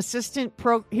student assistant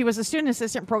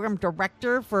program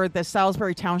director for the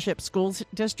Salisbury Township Schools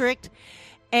District,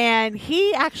 and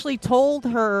he actually told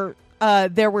her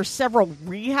there were several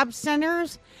rehab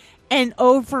centers, and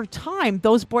over time,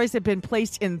 those boys had been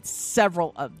placed in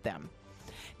several of them.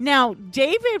 Now,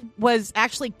 David was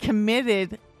actually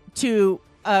committed to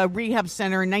a rehab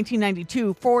center in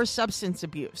 1992 for substance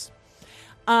abuse.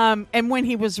 And when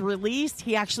he was released,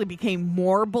 he actually became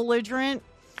more belligerent.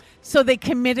 So they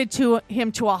committed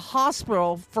him to a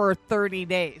hospital for 30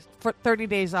 days,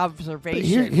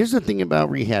 observation. But here's the thing about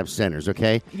rehab centers,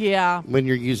 okay? Yeah. When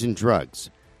you're using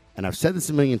drugs, and I've said this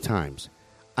a million times,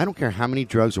 I don't care how many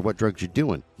drugs or what drugs you're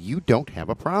doing. You don't have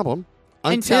a problem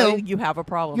until you have a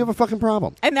problem. You have a fucking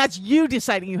problem. And that's you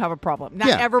deciding you have a problem, not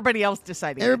everybody else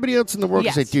deciding. Everybody else in the world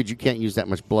can say, dude, you can't use that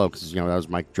much blow because, that was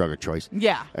my drug of choice.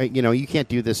 Yeah. You can't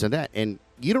do this and that. And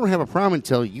you don't have a problem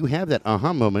until you have that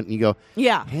aha moment and you go,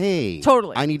 hey,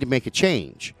 totally. I need to make a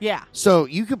change. Yeah. So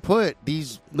you could put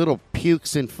these little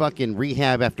pukes in fucking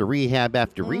rehab after rehab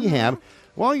after rehab.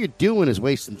 All you're doing is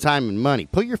wasting time and money.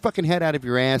 Put your fucking head out of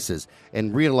your asses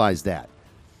and realize that.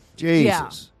 Jesus. Yeah.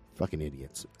 Fucking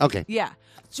idiots. Okay. Yeah.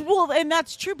 Well, and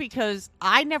that's true because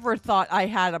I never thought I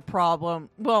had a problem.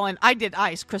 Well, and I did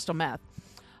ice, crystal meth.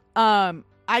 I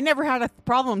never had a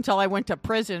problem until I went to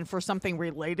prison for something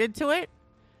related to it,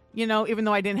 even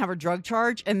though I didn't have a drug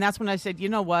charge. And that's when I said, you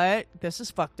know what? This is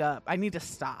fucked up. I need to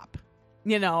stop,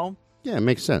 Yeah, it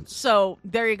makes sense. So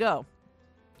there you go.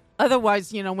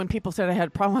 Otherwise, when people said I had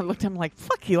a problem, I looked at them like,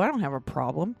 fuck you, I don't have a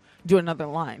problem. Do another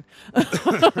line.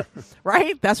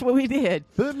 Right? That's what we did.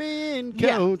 Put me in,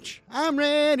 coach. Yeah. I'm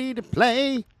ready to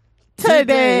play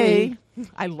today.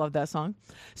 I love that song.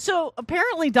 So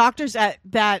apparently doctors at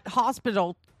that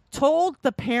hospital told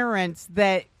the parents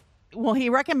that, he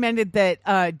recommended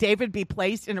that David be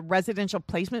placed in a residential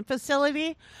placement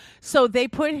facility. So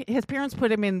his parents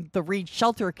put him in the Reed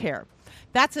Shelter Care.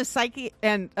 That's a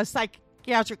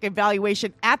psychiatric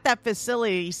evaluation at that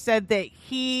facility said that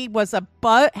he was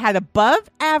had above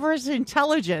average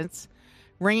intelligence,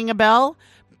 ringing a bell,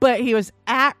 but he was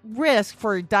at risk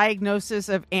for a diagnosis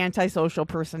of antisocial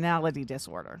personality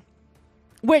disorder,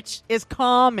 which is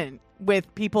common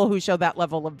with people who show that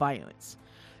level of violence.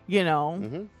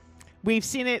 We've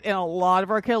seen it in a lot of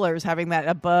our killers having that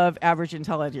above average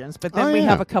intelligence, but then we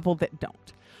have a couple that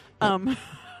don't.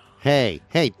 Hey,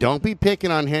 don't be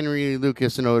picking on Henry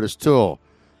Lucas and Otis Toole.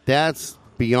 That's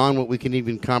beyond what we can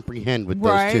even comprehend with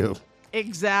those two.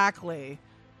 Exactly.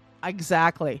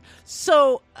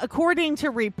 So, according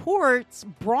to reports,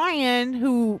 Brian,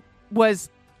 who was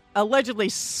allegedly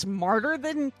smarter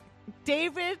than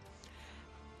David,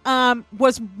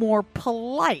 was more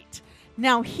polite.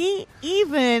 Now, he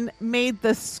even made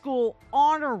the school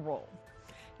honor roll.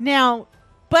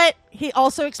 But he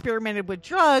also experimented with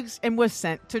drugs and was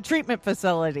sent to treatment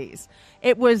facilities.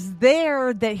 It was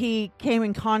there that he came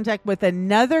in contact with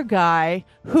another guy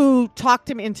who talked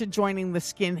him into joining the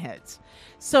skinheads.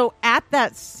 So at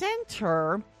that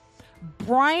center,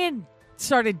 Brian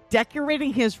started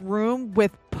decorating his room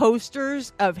with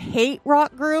posters of hate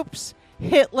rock groups,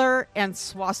 Hitler, and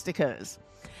swastikas.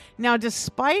 Now,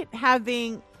 despite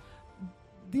having,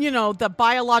 the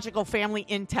biological family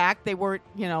intact, they weren't,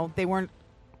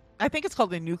 I think it's called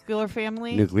the nuclear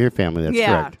family. Nuclear family, that's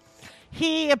correct.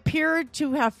 He appeared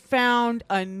to have found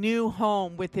a new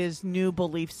home with his new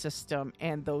belief system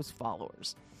and those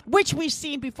followers, which we've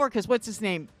seen before because what's his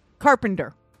name?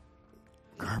 Carpenter.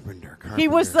 He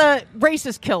was the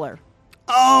racist killer.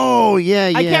 Oh,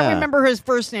 yeah. I can't remember his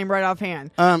first name right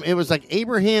offhand. It was like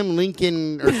Abraham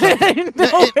Lincoln or something.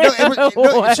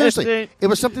 Seriously, it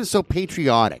was something so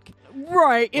patriotic.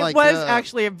 Right. It was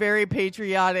actually a very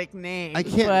patriotic name. I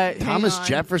can't. Thomas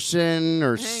Jefferson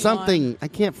or something. I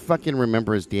can't fucking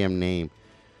remember his damn name.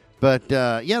 But,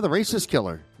 the racist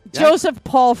killer. Joseph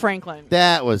Paul Franklin.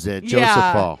 That was it.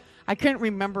 Joseph Paul. I couldn't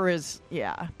remember his,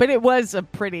 But it was a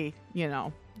pretty,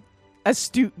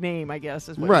 astute name, I guess,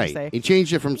 is what you say. He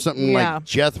changed it from something like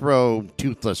Jethro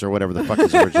Toothless or whatever the fuck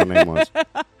his original name was.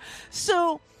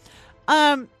 So,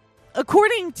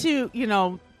 according to,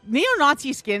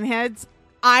 neo-Nazi skinheads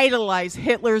idolize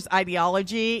Hitler's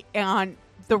ideology and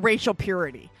the racial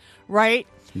purity, right?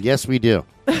 Yes, we do.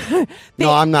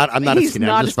 No, I'm not a skinhead.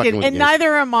 I'm just fucking with you. And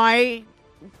neither am I.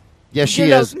 Yes, she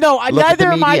is. No,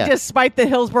 neither am I, despite the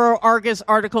Hillsborough Argus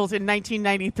articles in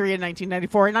 1993 and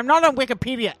 1994. And I'm not on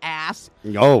Wikipedia, ass.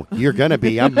 Oh, you're going to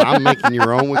be. I'm making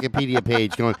your own Wikipedia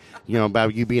page going,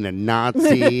 about you being a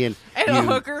Nazi and a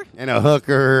hooker. And a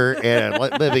hooker and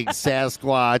a living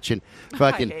Sasquatch and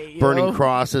fucking burning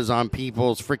crosses on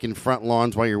people's freaking front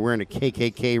lawns while you're wearing a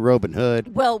KKK robe and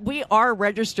hood. Well, we are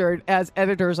registered as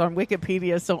editors on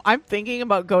Wikipedia, so I'm thinking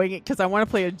about going because I want to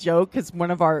play a joke because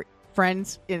one of our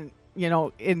friends in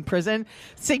prison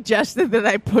suggested that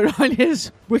I put on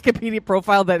his Wikipedia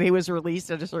profile that he was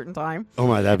released at a certain time. Oh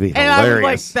my, that'd be hilarious. And I'm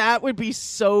like, that would be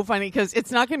so funny because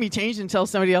it's not going to be changed until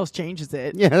somebody else changes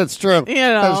it. Yeah, that's true.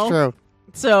 That's true.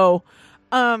 So,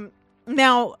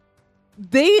 now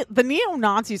the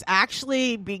neo-Nazis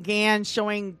actually began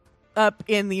showing up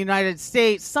in the United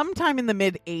States sometime in the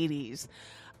mid-'80s.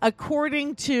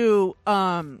 According to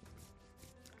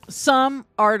some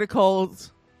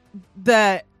articles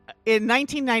that in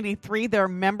 1993, their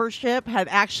membership had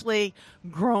actually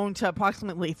grown to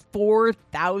approximately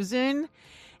 4,000,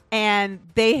 and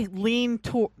they leaned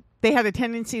they had a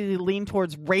tendency to lean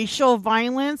towards racial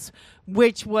violence,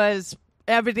 which was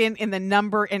evident in the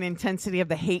number and intensity of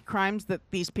the hate crimes that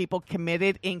these people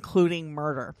committed, including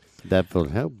murder. That will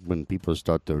help when people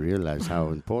start to realize how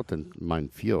important Mein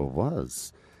Führer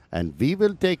was. And we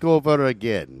will take over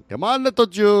again. Come on, little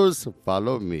Jews,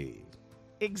 follow me.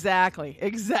 Exactly.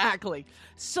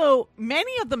 So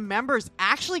many of the members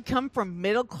actually come from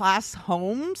middle-class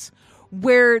homes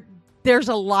where there's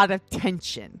a lot of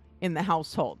tension in the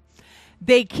household.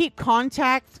 The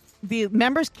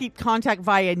members keep contact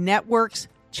via networks,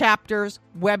 chapters,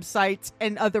 websites,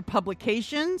 and other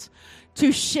publications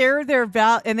to share their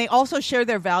and they also share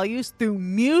their values through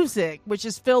music, which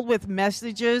is filled with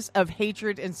messages of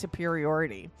hatred and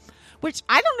superiority. Which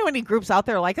I don't know any groups out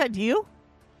there like that. Do you?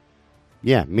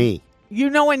 Yeah, me. You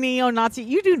know a neo-Nazi?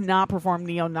 You do not perform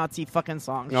neo-Nazi fucking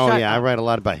songs. Oh, Shut yeah, up. I write a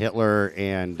lot about Hitler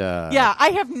and... Yeah, I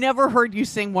have never heard you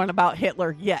sing one about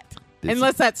Hitler yet.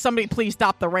 Unless that's Somebody Please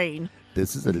Stop the Rain.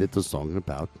 This is a little song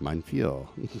about Mein Führer.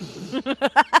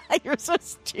 You're so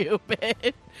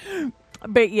stupid.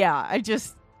 But yeah, I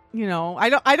just,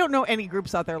 I don't know any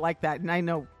groups out there like that. And I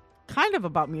know kind of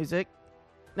about music.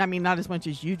 I mean, not as much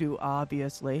as you do,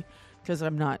 obviously, because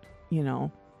I'm not,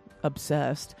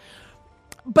 obsessed.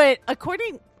 But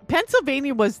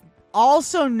Pennsylvania was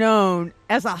also known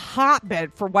as a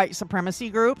hotbed for white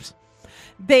supremacy groups.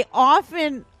 They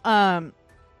often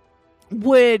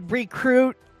would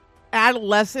recruit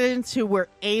adolescents who were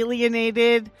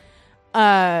alienated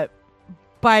by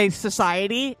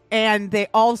society, and they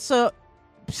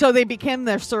became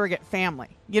their surrogate family.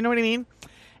 You know what I mean?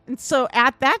 And so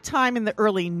at that time in the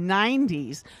early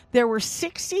 90s, there were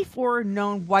 64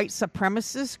 known white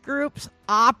supremacist groups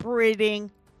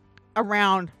operating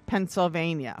around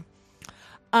Pennsylvania.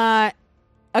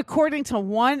 According to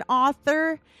one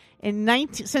author,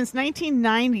 since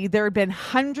 1990, there have been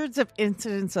hundreds of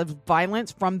incidents of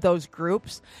violence from those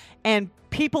groups, and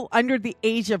people under the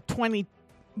age of 20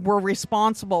 were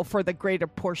responsible for the greater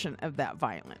portion of that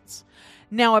violence.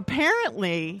 Now,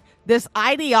 apparently, this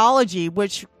ideology,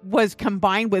 which was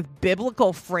combined with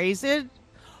biblical phrases,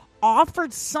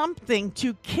 offered something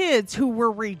to kids who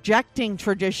were rejecting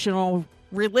traditional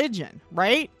religion,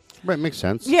 right? Right, makes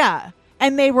sense. Yeah.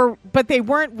 And they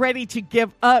weren't ready to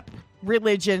give up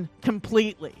religion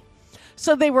completely.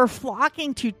 So they were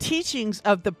flocking to teachings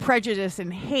of the prejudice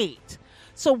and hate.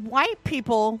 So white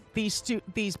people, these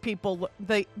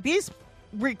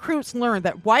recruits learned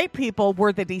that white people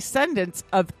were the descendants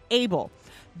of Abel,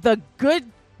 the good,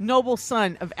 noble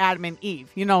son of Adam and Eve.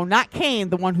 Not Cain,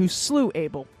 the one who slew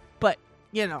Abel, but,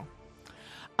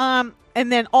 And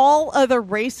then all other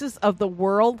races of the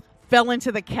world fell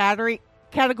into the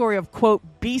category of, quote,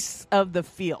 beasts of the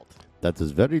field. That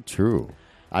is very true.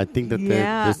 I think that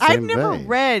they're the same I've never way.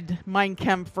 read Mein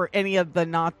Kampf for any of the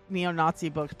neo-Nazi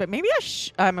books, but maybe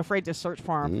I'm afraid to search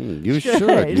for them. You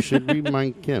should. You should read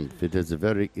Mein Kampf. It is a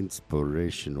very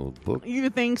inspirational book. You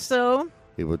think so?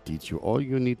 It will teach you all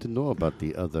you need to know about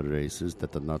the other races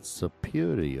that are not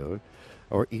superior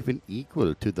or even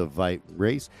equal to the white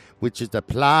race, which is the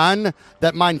plan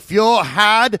that Mein Führer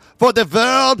had for the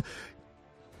world.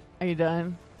 Are you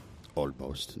done?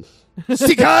 Almost.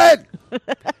 Sicherheit!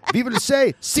 We will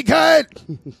say Sicherheit!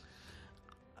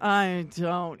 I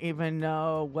don't even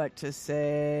know what to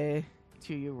say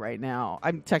to you right now.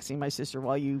 I'm texting my sister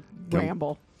while you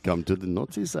ramble. Come to the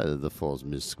Nazi side of the force,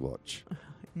 Miss Squatch.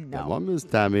 No. Come on, Miss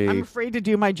Tammy. I'm afraid to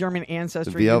do my German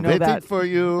ancestry. We are you know waiting that. for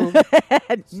you.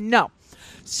 No.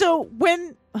 So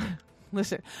when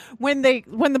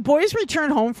the boys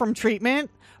returned home from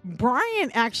treatment,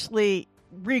 Brian actually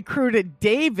recruited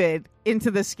David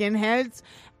into the skinheads,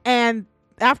 and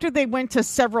after they went to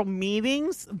several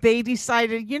meetings, they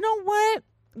decided, you know what?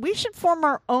 We should form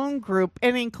our own group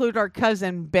and include our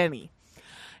cousin Benny.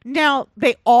 Now,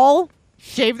 they all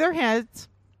shaved their heads,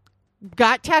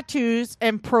 got tattoos,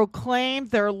 and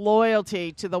proclaimed their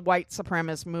loyalty to the white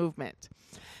supremacist movement.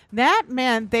 That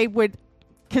meant they would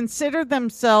consider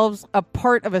themselves a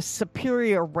part of a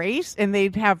superior race, and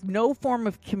they'd have no form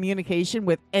of communication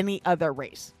with any other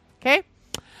race. Okay?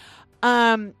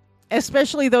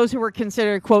 Especially those who were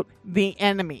considered, quote, the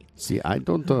enemy. See, I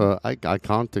don't, I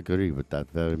can't agree with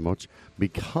that very much,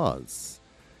 because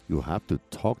you have to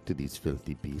talk to these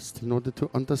filthy beasts in order to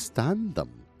understand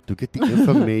them, to get the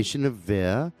information of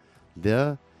where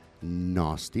their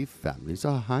nasty families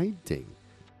are hiding.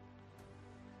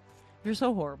 You're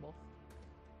so horrible.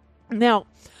 Now,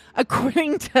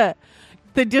 according to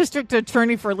the district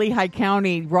attorney for Lehigh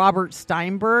County, Robert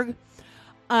Steinberg,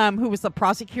 who was the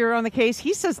prosecutor on the case,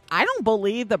 he says, I don't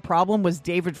believe the problem was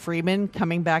David Freeman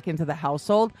coming back into the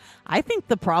household. I think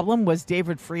the problem was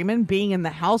David Freeman being in the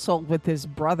household with his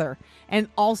brother and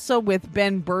also with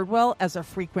Ben Birdwell as a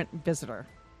frequent visitor.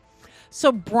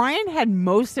 So Brian had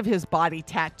most of his body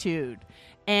tattooed,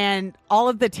 and all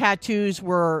of the tattoos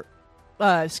were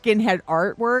skinhead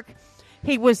artwork.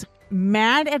 He was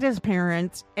mad at his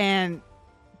parents and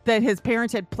that his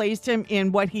parents had placed him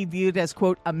in what he viewed as,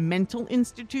 quote, a mental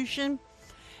institution,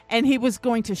 and he was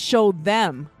going to show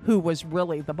them who was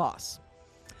really the boss.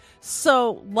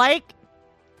 So, like,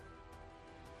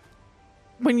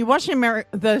 when you watch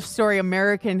the story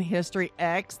American History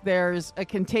X, there's a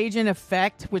contagion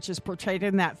effect, which is portrayed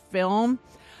in that film.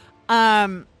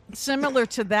 Similar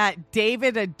to that,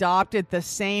 David adopted the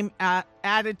same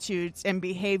attitudes and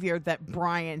behavior that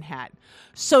Brian had.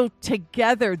 So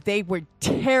together, they would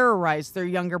terrorize their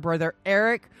younger brother,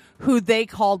 Eric, who they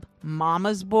called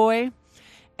Mama's Boy.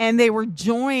 And they were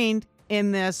joined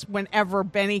in this whenever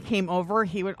Benny came over.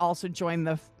 He would also join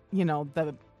the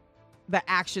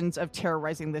actions of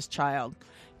terrorizing this child.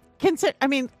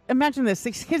 Imagine this.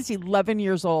 This kid's 11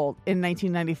 years old in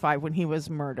 1995 when he was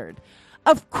murdered.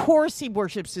 Of course he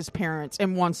worships his parents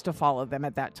and wants to follow them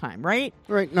at that time, right?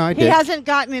 Right. No, He hasn't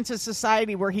gotten into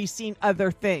society where he's seen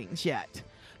other things yet.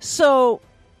 So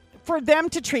for them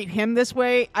to treat him this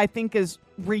way, I think is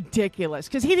ridiculous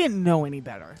because he didn't know any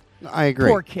better. I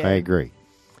agree. Poor kid. I agree.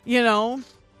 You know?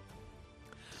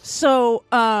 So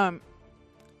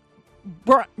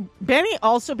Benny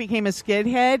also became a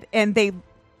skidhead, and they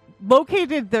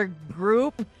located their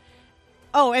group.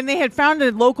 Oh, and they had found a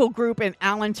local group in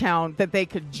Allentown that they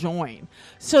could join.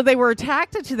 So they were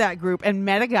attracted to that group and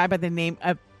met a guy by the name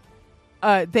of...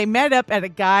 they met up at a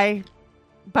guy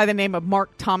by the name of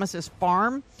Mark Thomas's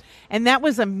farm. And that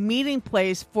was a meeting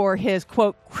place for his,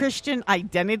 quote, Christian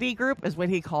identity group, is what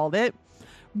he called it,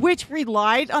 which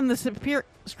relied on the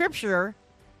scripture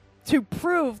to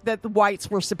prove that the whites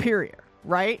were superior,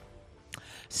 right?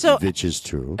 So, which is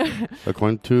true,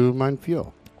 according to mein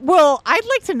Fuel. Well, I'd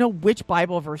like to know which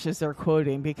Bible verses they're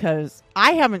quoting because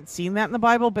I haven't seen that in the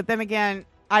Bible. But then again,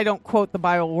 I don't quote the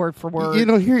Bible word for word. You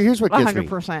know, here's what gets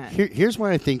 100%. me. Here's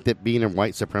why I think that being a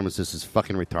white supremacist is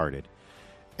fucking retarded.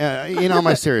 In all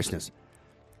my seriousness,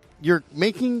 you're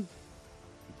making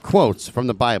quotes from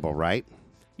the Bible, right?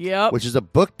 Yep. Which is a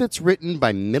book that's written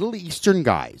by Middle Eastern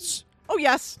guys. Oh,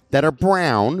 yes. That are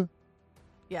brown.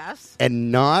 Yes.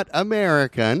 And not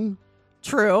American.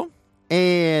 True.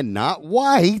 And not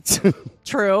white.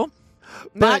 True.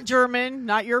 Not German,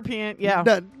 not European.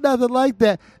 Yeah. Nothing like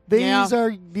that. These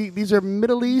are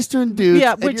Middle Eastern dudes.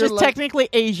 Yeah, which is technically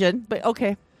Asian, but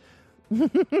okay.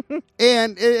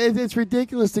 And it's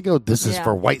ridiculous to go, this is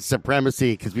for white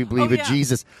supremacy because we believe in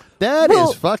Jesus. That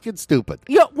is fucking stupid.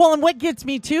 Yeah, well, and what gets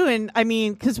me too, and I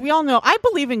mean, because we all know, I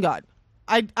believe in God.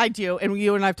 I do, and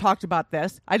you and I have talked about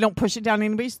this. I don't push it down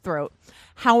anybody's throat.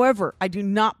 However, I do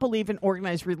not believe in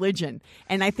organized religion.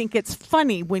 And I think it's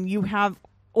funny when you have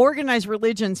organized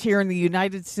religions here in the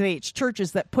United States,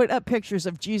 churches that put up pictures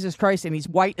of Jesus Christ and he's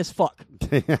white as fuck.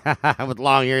 With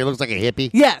long hair, he looks like a hippie.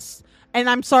 Yes. And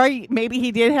I'm sorry, maybe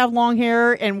he did have long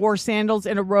hair and wore sandals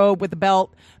and a robe with a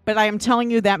belt, but I am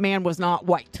telling you that man was not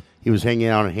white. He was hanging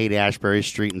out on Haight-Ashbury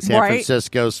Street in San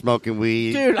Francisco, smoking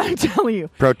weed. Dude, I'm telling you.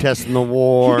 Protesting the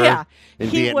war in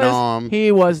Vietnam.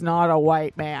 He was not a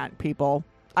white man, people.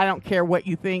 I don't care what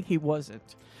you think, he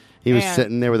wasn't. He was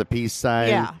sitting there with a peace sign.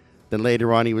 Yeah. Then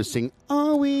later on, he was singing,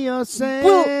 all we are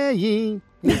saying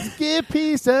is give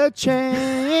peace a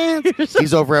chance.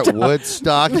 He's over at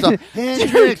Woodstock. He's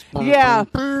Hendrix. Yeah.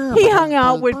 He hung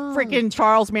out with freaking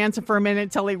Charles Manson for a minute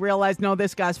until he realized, no,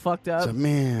 this guy's fucked up. So,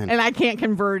 man. And I can't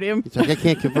convert him. He's like, I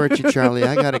can't convert you, Charlie.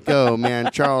 I got to go,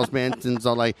 man. Charles Manson's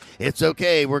all like, it's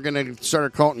okay. We're going to start a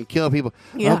cult and kill people.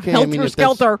 Yeah, okay,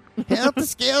 helter-skelter.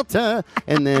 Helter-skelter.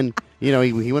 And then, you know,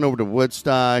 he went over to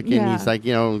Woodstock, and he's like,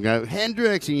 you know,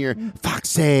 Hendrix, and you're,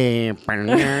 Foxy.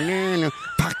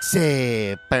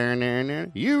 Foxy.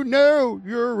 You know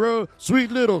you're a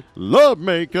sweet little love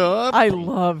makeup. I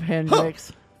love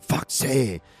Hendrix.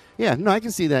 Foxy. Yeah, no, I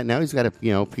can see that now. He's got a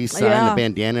peace sign, a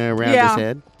bandana around his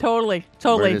head. Totally.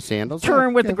 Wearing his sandals.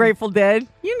 Touring with the Grateful Dead.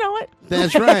 You know it.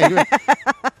 That's right.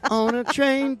 On a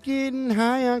train, getting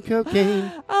high on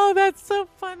cocaine. Oh, that's so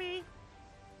funny.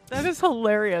 That is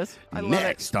hilarious. I love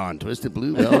Next on Twisted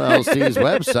Blue LLC's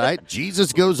website,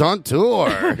 Jesus Goes on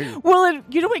Tour. Well,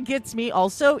 you know what gets me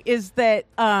also is that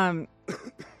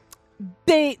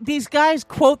these guys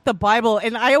quote the Bible,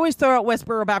 and I always throw out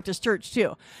Westboro Baptist Church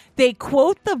too. They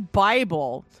quote the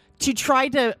Bible to try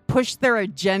to push their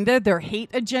agenda, their hate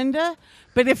agenda.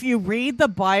 But if you read the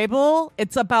Bible,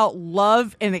 it's about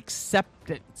love and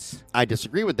acceptance. I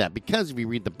disagree with that, because if you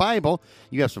read the Bible,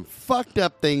 you have some fucked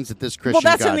up things that this Christian Well,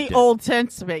 that's God in the did. Old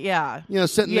Testament, yeah. You know,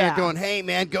 sitting there going, hey,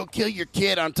 man, go kill your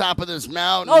kid on top of this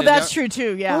mountain. Oh, that's true,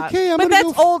 too, yeah. Okay, but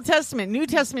that's Old Testament. New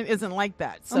Testament isn't like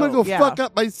that. So, I'm going to go fuck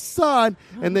up my son.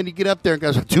 And then you get up there and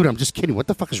goes, dude, I'm just kidding. What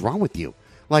the fuck is wrong with you?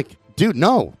 Like, dude,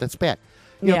 no, that's bad.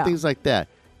 You know, things like that.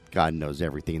 God knows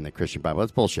everything in the Christian Bible.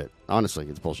 That's bullshit. Honestly,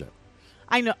 it's bullshit.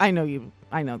 I know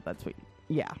that's what,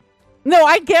 yeah. No,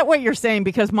 I get what you're saying,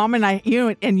 because Mom and I,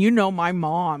 my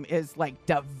mom is like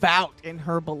devout in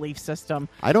her belief system.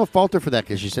 I don't fault her for that,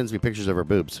 because she sends me pictures of her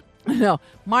boobs. No,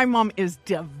 my mom is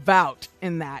devout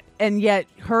in that. And yet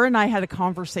her and I had a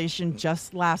conversation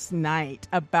just last night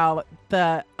about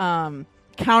the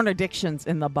contradictions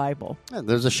in the Bible. Yeah,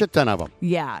 there's a shit ton of them.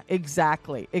 Yeah,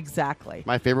 exactly.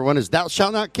 My favorite one is, thou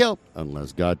shalt not kill,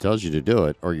 unless God tells you to do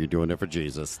it, or you're doing it for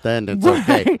Jesus. Then it's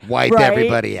okay. Wipe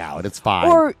everybody out. It's fine.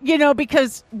 Or,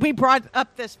 because we brought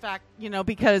up this fact,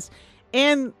 because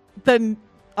in the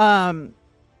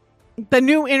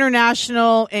New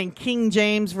International and King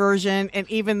James Version, and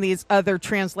even these other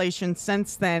translations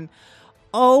since then,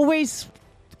 always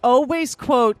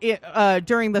quote it,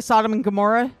 during the Sodom and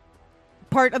Gomorrah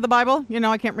part of the Bible.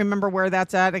 I can't remember where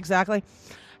that's at exactly.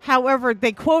 However,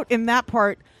 they quote in that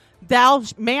part,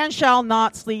 man shall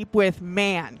not sleep with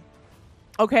man.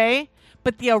 Okay?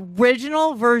 But the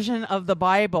original version of the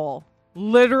Bible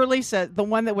literally says, the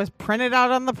one that was printed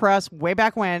out on the press way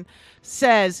back when,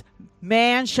 says,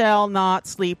 man shall not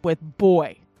sleep with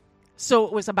boy. So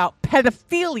it was about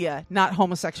pedophilia, not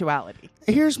homosexuality.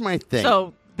 Here's my thing.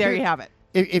 So there you have it.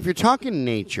 If you're talking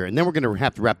nature, and then we're going to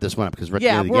have to wrap this one up, because we're at the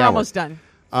end of the hour. Almost done.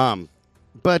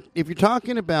 But if you're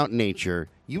talking about nature,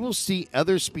 you will see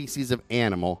other species of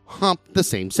animal hump the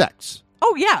same sex.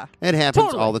 Oh, yeah. It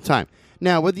happens all the time.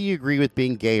 Now, whether you agree with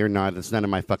being gay or not, it's none of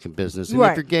my fucking business. And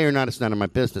if you're gay or not, it's none of my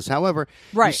business. However,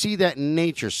 you see that in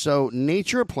nature. So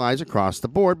nature applies across the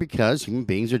board, because human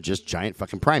beings are just giant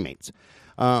fucking primates.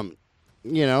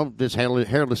 Just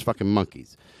hairless fucking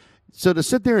monkeys. So to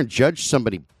sit there and judge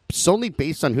somebody solely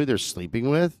based on who they're sleeping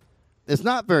with is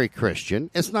not very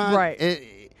Christian. It's not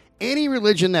any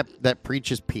religion that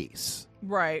preaches peace.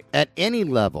 Right. At any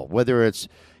level, whether it's,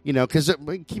 because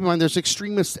keep in mind, there's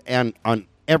extremists on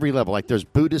every level. Like, there's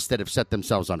Buddhists that have set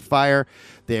themselves on fire.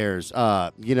 There's,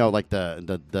 like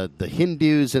the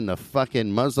Hindus and the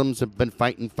fucking Muslims have been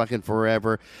fighting fucking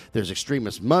forever. There's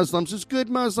extremist Muslims. There's good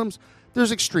Muslims.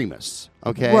 There's extremists.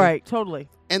 Okay. Right. Totally.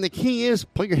 And the key is,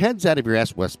 pull your heads out of your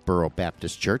ass, Westboro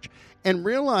Baptist Church, and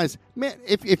realize, man,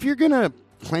 if you're going to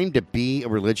claim to be a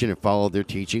religion and follow their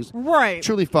teachings,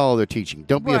 truly follow their teaching.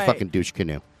 Don't be a fucking douche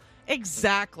canoe.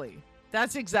 Exactly.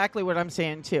 That's exactly what I'm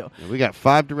saying, too. We got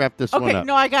 5 to wrap this one up. Okay,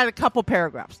 no, I got a couple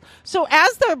paragraphs. So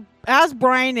as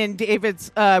Brian and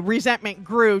David's resentment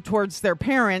grew towards their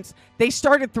parents, they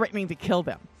started threatening to kill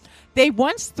them. They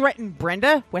once threatened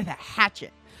Brenda with a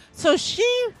hatchet. So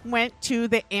she went to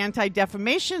the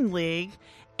Anti-Defamation League,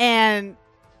 and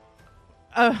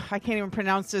I can't even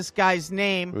pronounce this guy's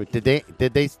name. Did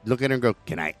they look at her and go,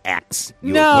 "Can I ask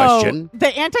you a question?" The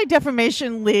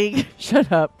Anti-Defamation League,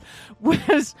 shut up,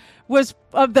 was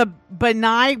of the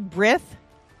B'nai B'rith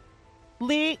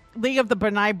League of the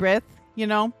B'nai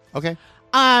B'rith, Okay.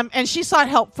 And she sought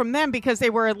help from them because they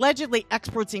were allegedly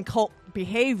experts in cult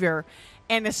behavior,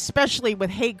 and especially with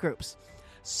hate groups.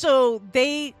 So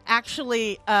they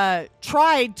actually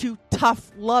tried to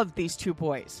tough love these two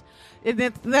boys. And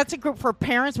that's a group for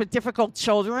parents with difficult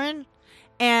children.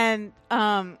 And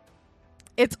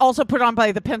it's also put on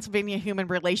by the Pennsylvania Human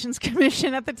Relations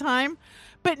Commission at the time.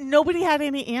 But nobody had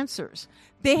any answers.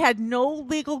 They had no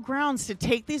legal grounds to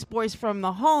take these boys from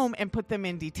the home and put them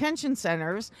in detention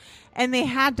centers. And they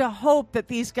had to hope that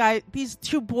these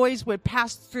two boys would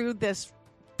pass through this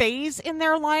phase in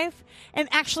their life and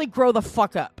actually grow the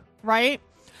fuck up, right?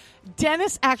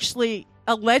 Dennis actually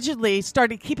allegedly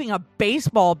started keeping a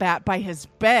baseball bat by his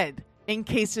bed in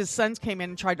case his sons came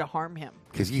in and tried to harm him.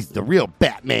 Because he's the real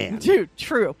Batman. Dude,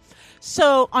 true.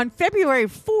 So on February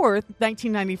 4th,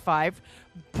 1995,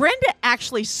 Brenda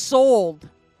actually sold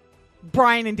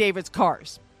Brian and David's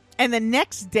cars. And the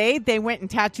next day, they went and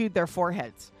tattooed their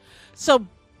foreheads. So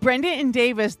Brenda and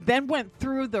Davis then went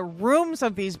through the rooms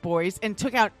of these boys and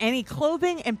took out any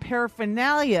clothing and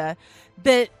paraphernalia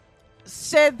that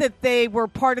said that they were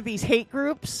part of these hate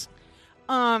groups.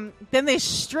 Then they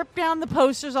stripped down the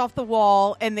posters off the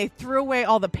wall and they threw away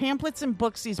all the pamphlets and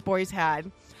books these boys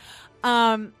had.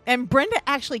 And Brenda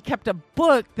actually kept a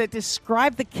book that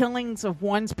described the killings of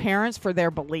one's parents for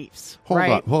their beliefs.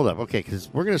 Hold up. Okay, because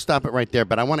we're going to stop it right there,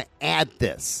 but I want to add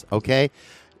this, okay?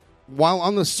 While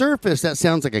on the surface, that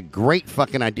sounds like a great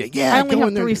fucking idea. Yeah, I only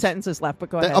have 3 sentences left, but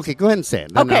go ahead. Okay, go ahead and say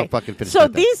it. Then okay. I'll fucking finish so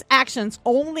that these actions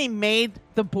only made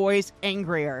the boys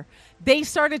angrier. They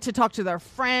started to talk to their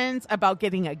friends about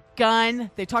getting a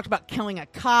gun. They talked about killing a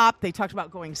cop. They talked about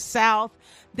going south.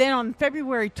 Then on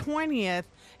February 20th,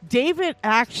 David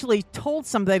actually told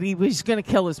somebody he was going to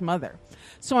kill his mother.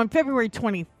 So on February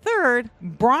 23rd,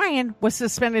 Brian was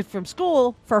suspended from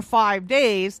school for 5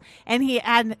 days, and he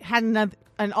had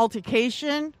an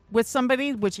altercation with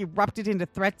somebody, which erupted into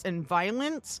threats and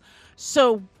violence.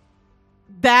 So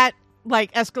that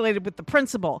escalated with the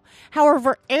principal.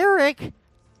 However, Eric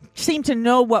seemed to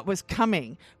know what was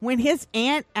coming. When his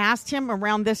aunt asked him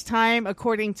around this time,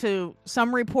 according to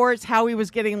some reports, how he was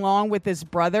getting along with his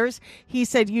brothers, he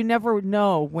said, "You never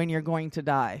know when you're going to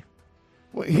die."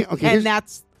 Well, okay, and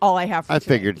that's all I have for today.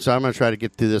 Figured, so I'm going to try to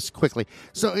get through this quickly.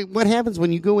 So what happens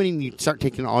when you go in and you start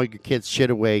taking all your kids' shit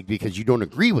away because you don't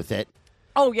agree with it?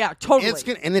 Oh, yeah, totally.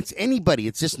 It's anybody.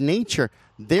 It's just nature.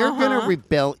 They're going to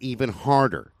rebel even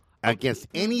harder against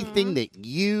anything that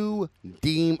you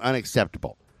deem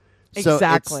unacceptable. So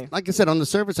exactly. Like I said, on the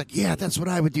surface, yeah, that's what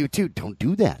I would do too. Don't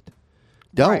do that.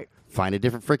 Don't. Right. Find a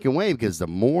different freaking way, because the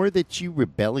more that you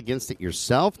rebel against it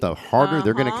yourself, the harder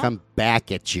they're going to come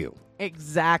back at you.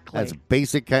 Exactly. That's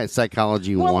basic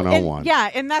psychology 101.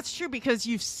 And that's true, because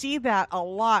you see that a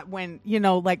lot when,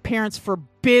 parents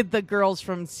forbid the girls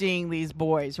from seeing these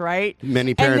boys, right?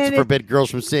 Many parents forbid girls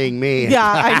from seeing me. Yeah,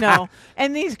 I know.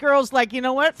 And these girls you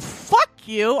know what? Fuck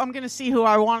you. I'm going to see who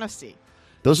I want to see.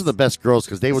 Those are the best girls,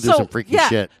 because they will do some freaky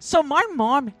shit. So my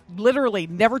mom literally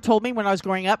never told me when I was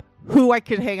growing up who I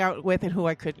could hang out with and who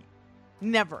I couldn't.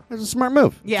 Never. It's a smart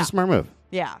move. Yeah. It's a smart move.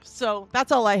 Yeah. So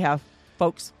that's all I have,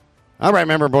 folks. All right,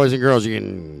 remember, boys and girls, you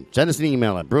can send us an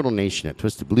email at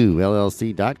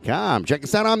brutalnation@twistedbluellc.com. Check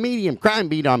us out on Medium, Crime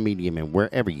Beat on Medium, and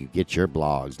wherever you get your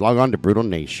blogs. Log on to Brutal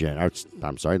Nation.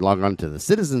 Log on to the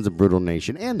Citizens of Brutal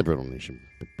Nation and the Brutal Nation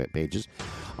pages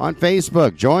on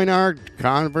Facebook. Join our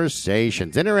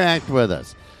conversations. Interact with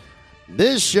us.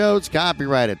 This show's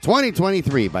copyrighted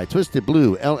 2023 by Twisted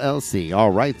Blue, LLC. All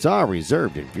rights are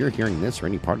reserved. If you're hearing this or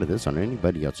any part of this on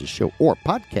anybody else's show or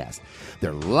podcast,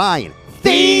 they're lying,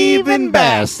 thieving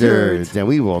bastards. And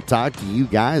we will talk to you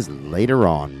guys later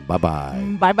on.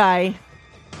 Bye-bye. Bye-bye.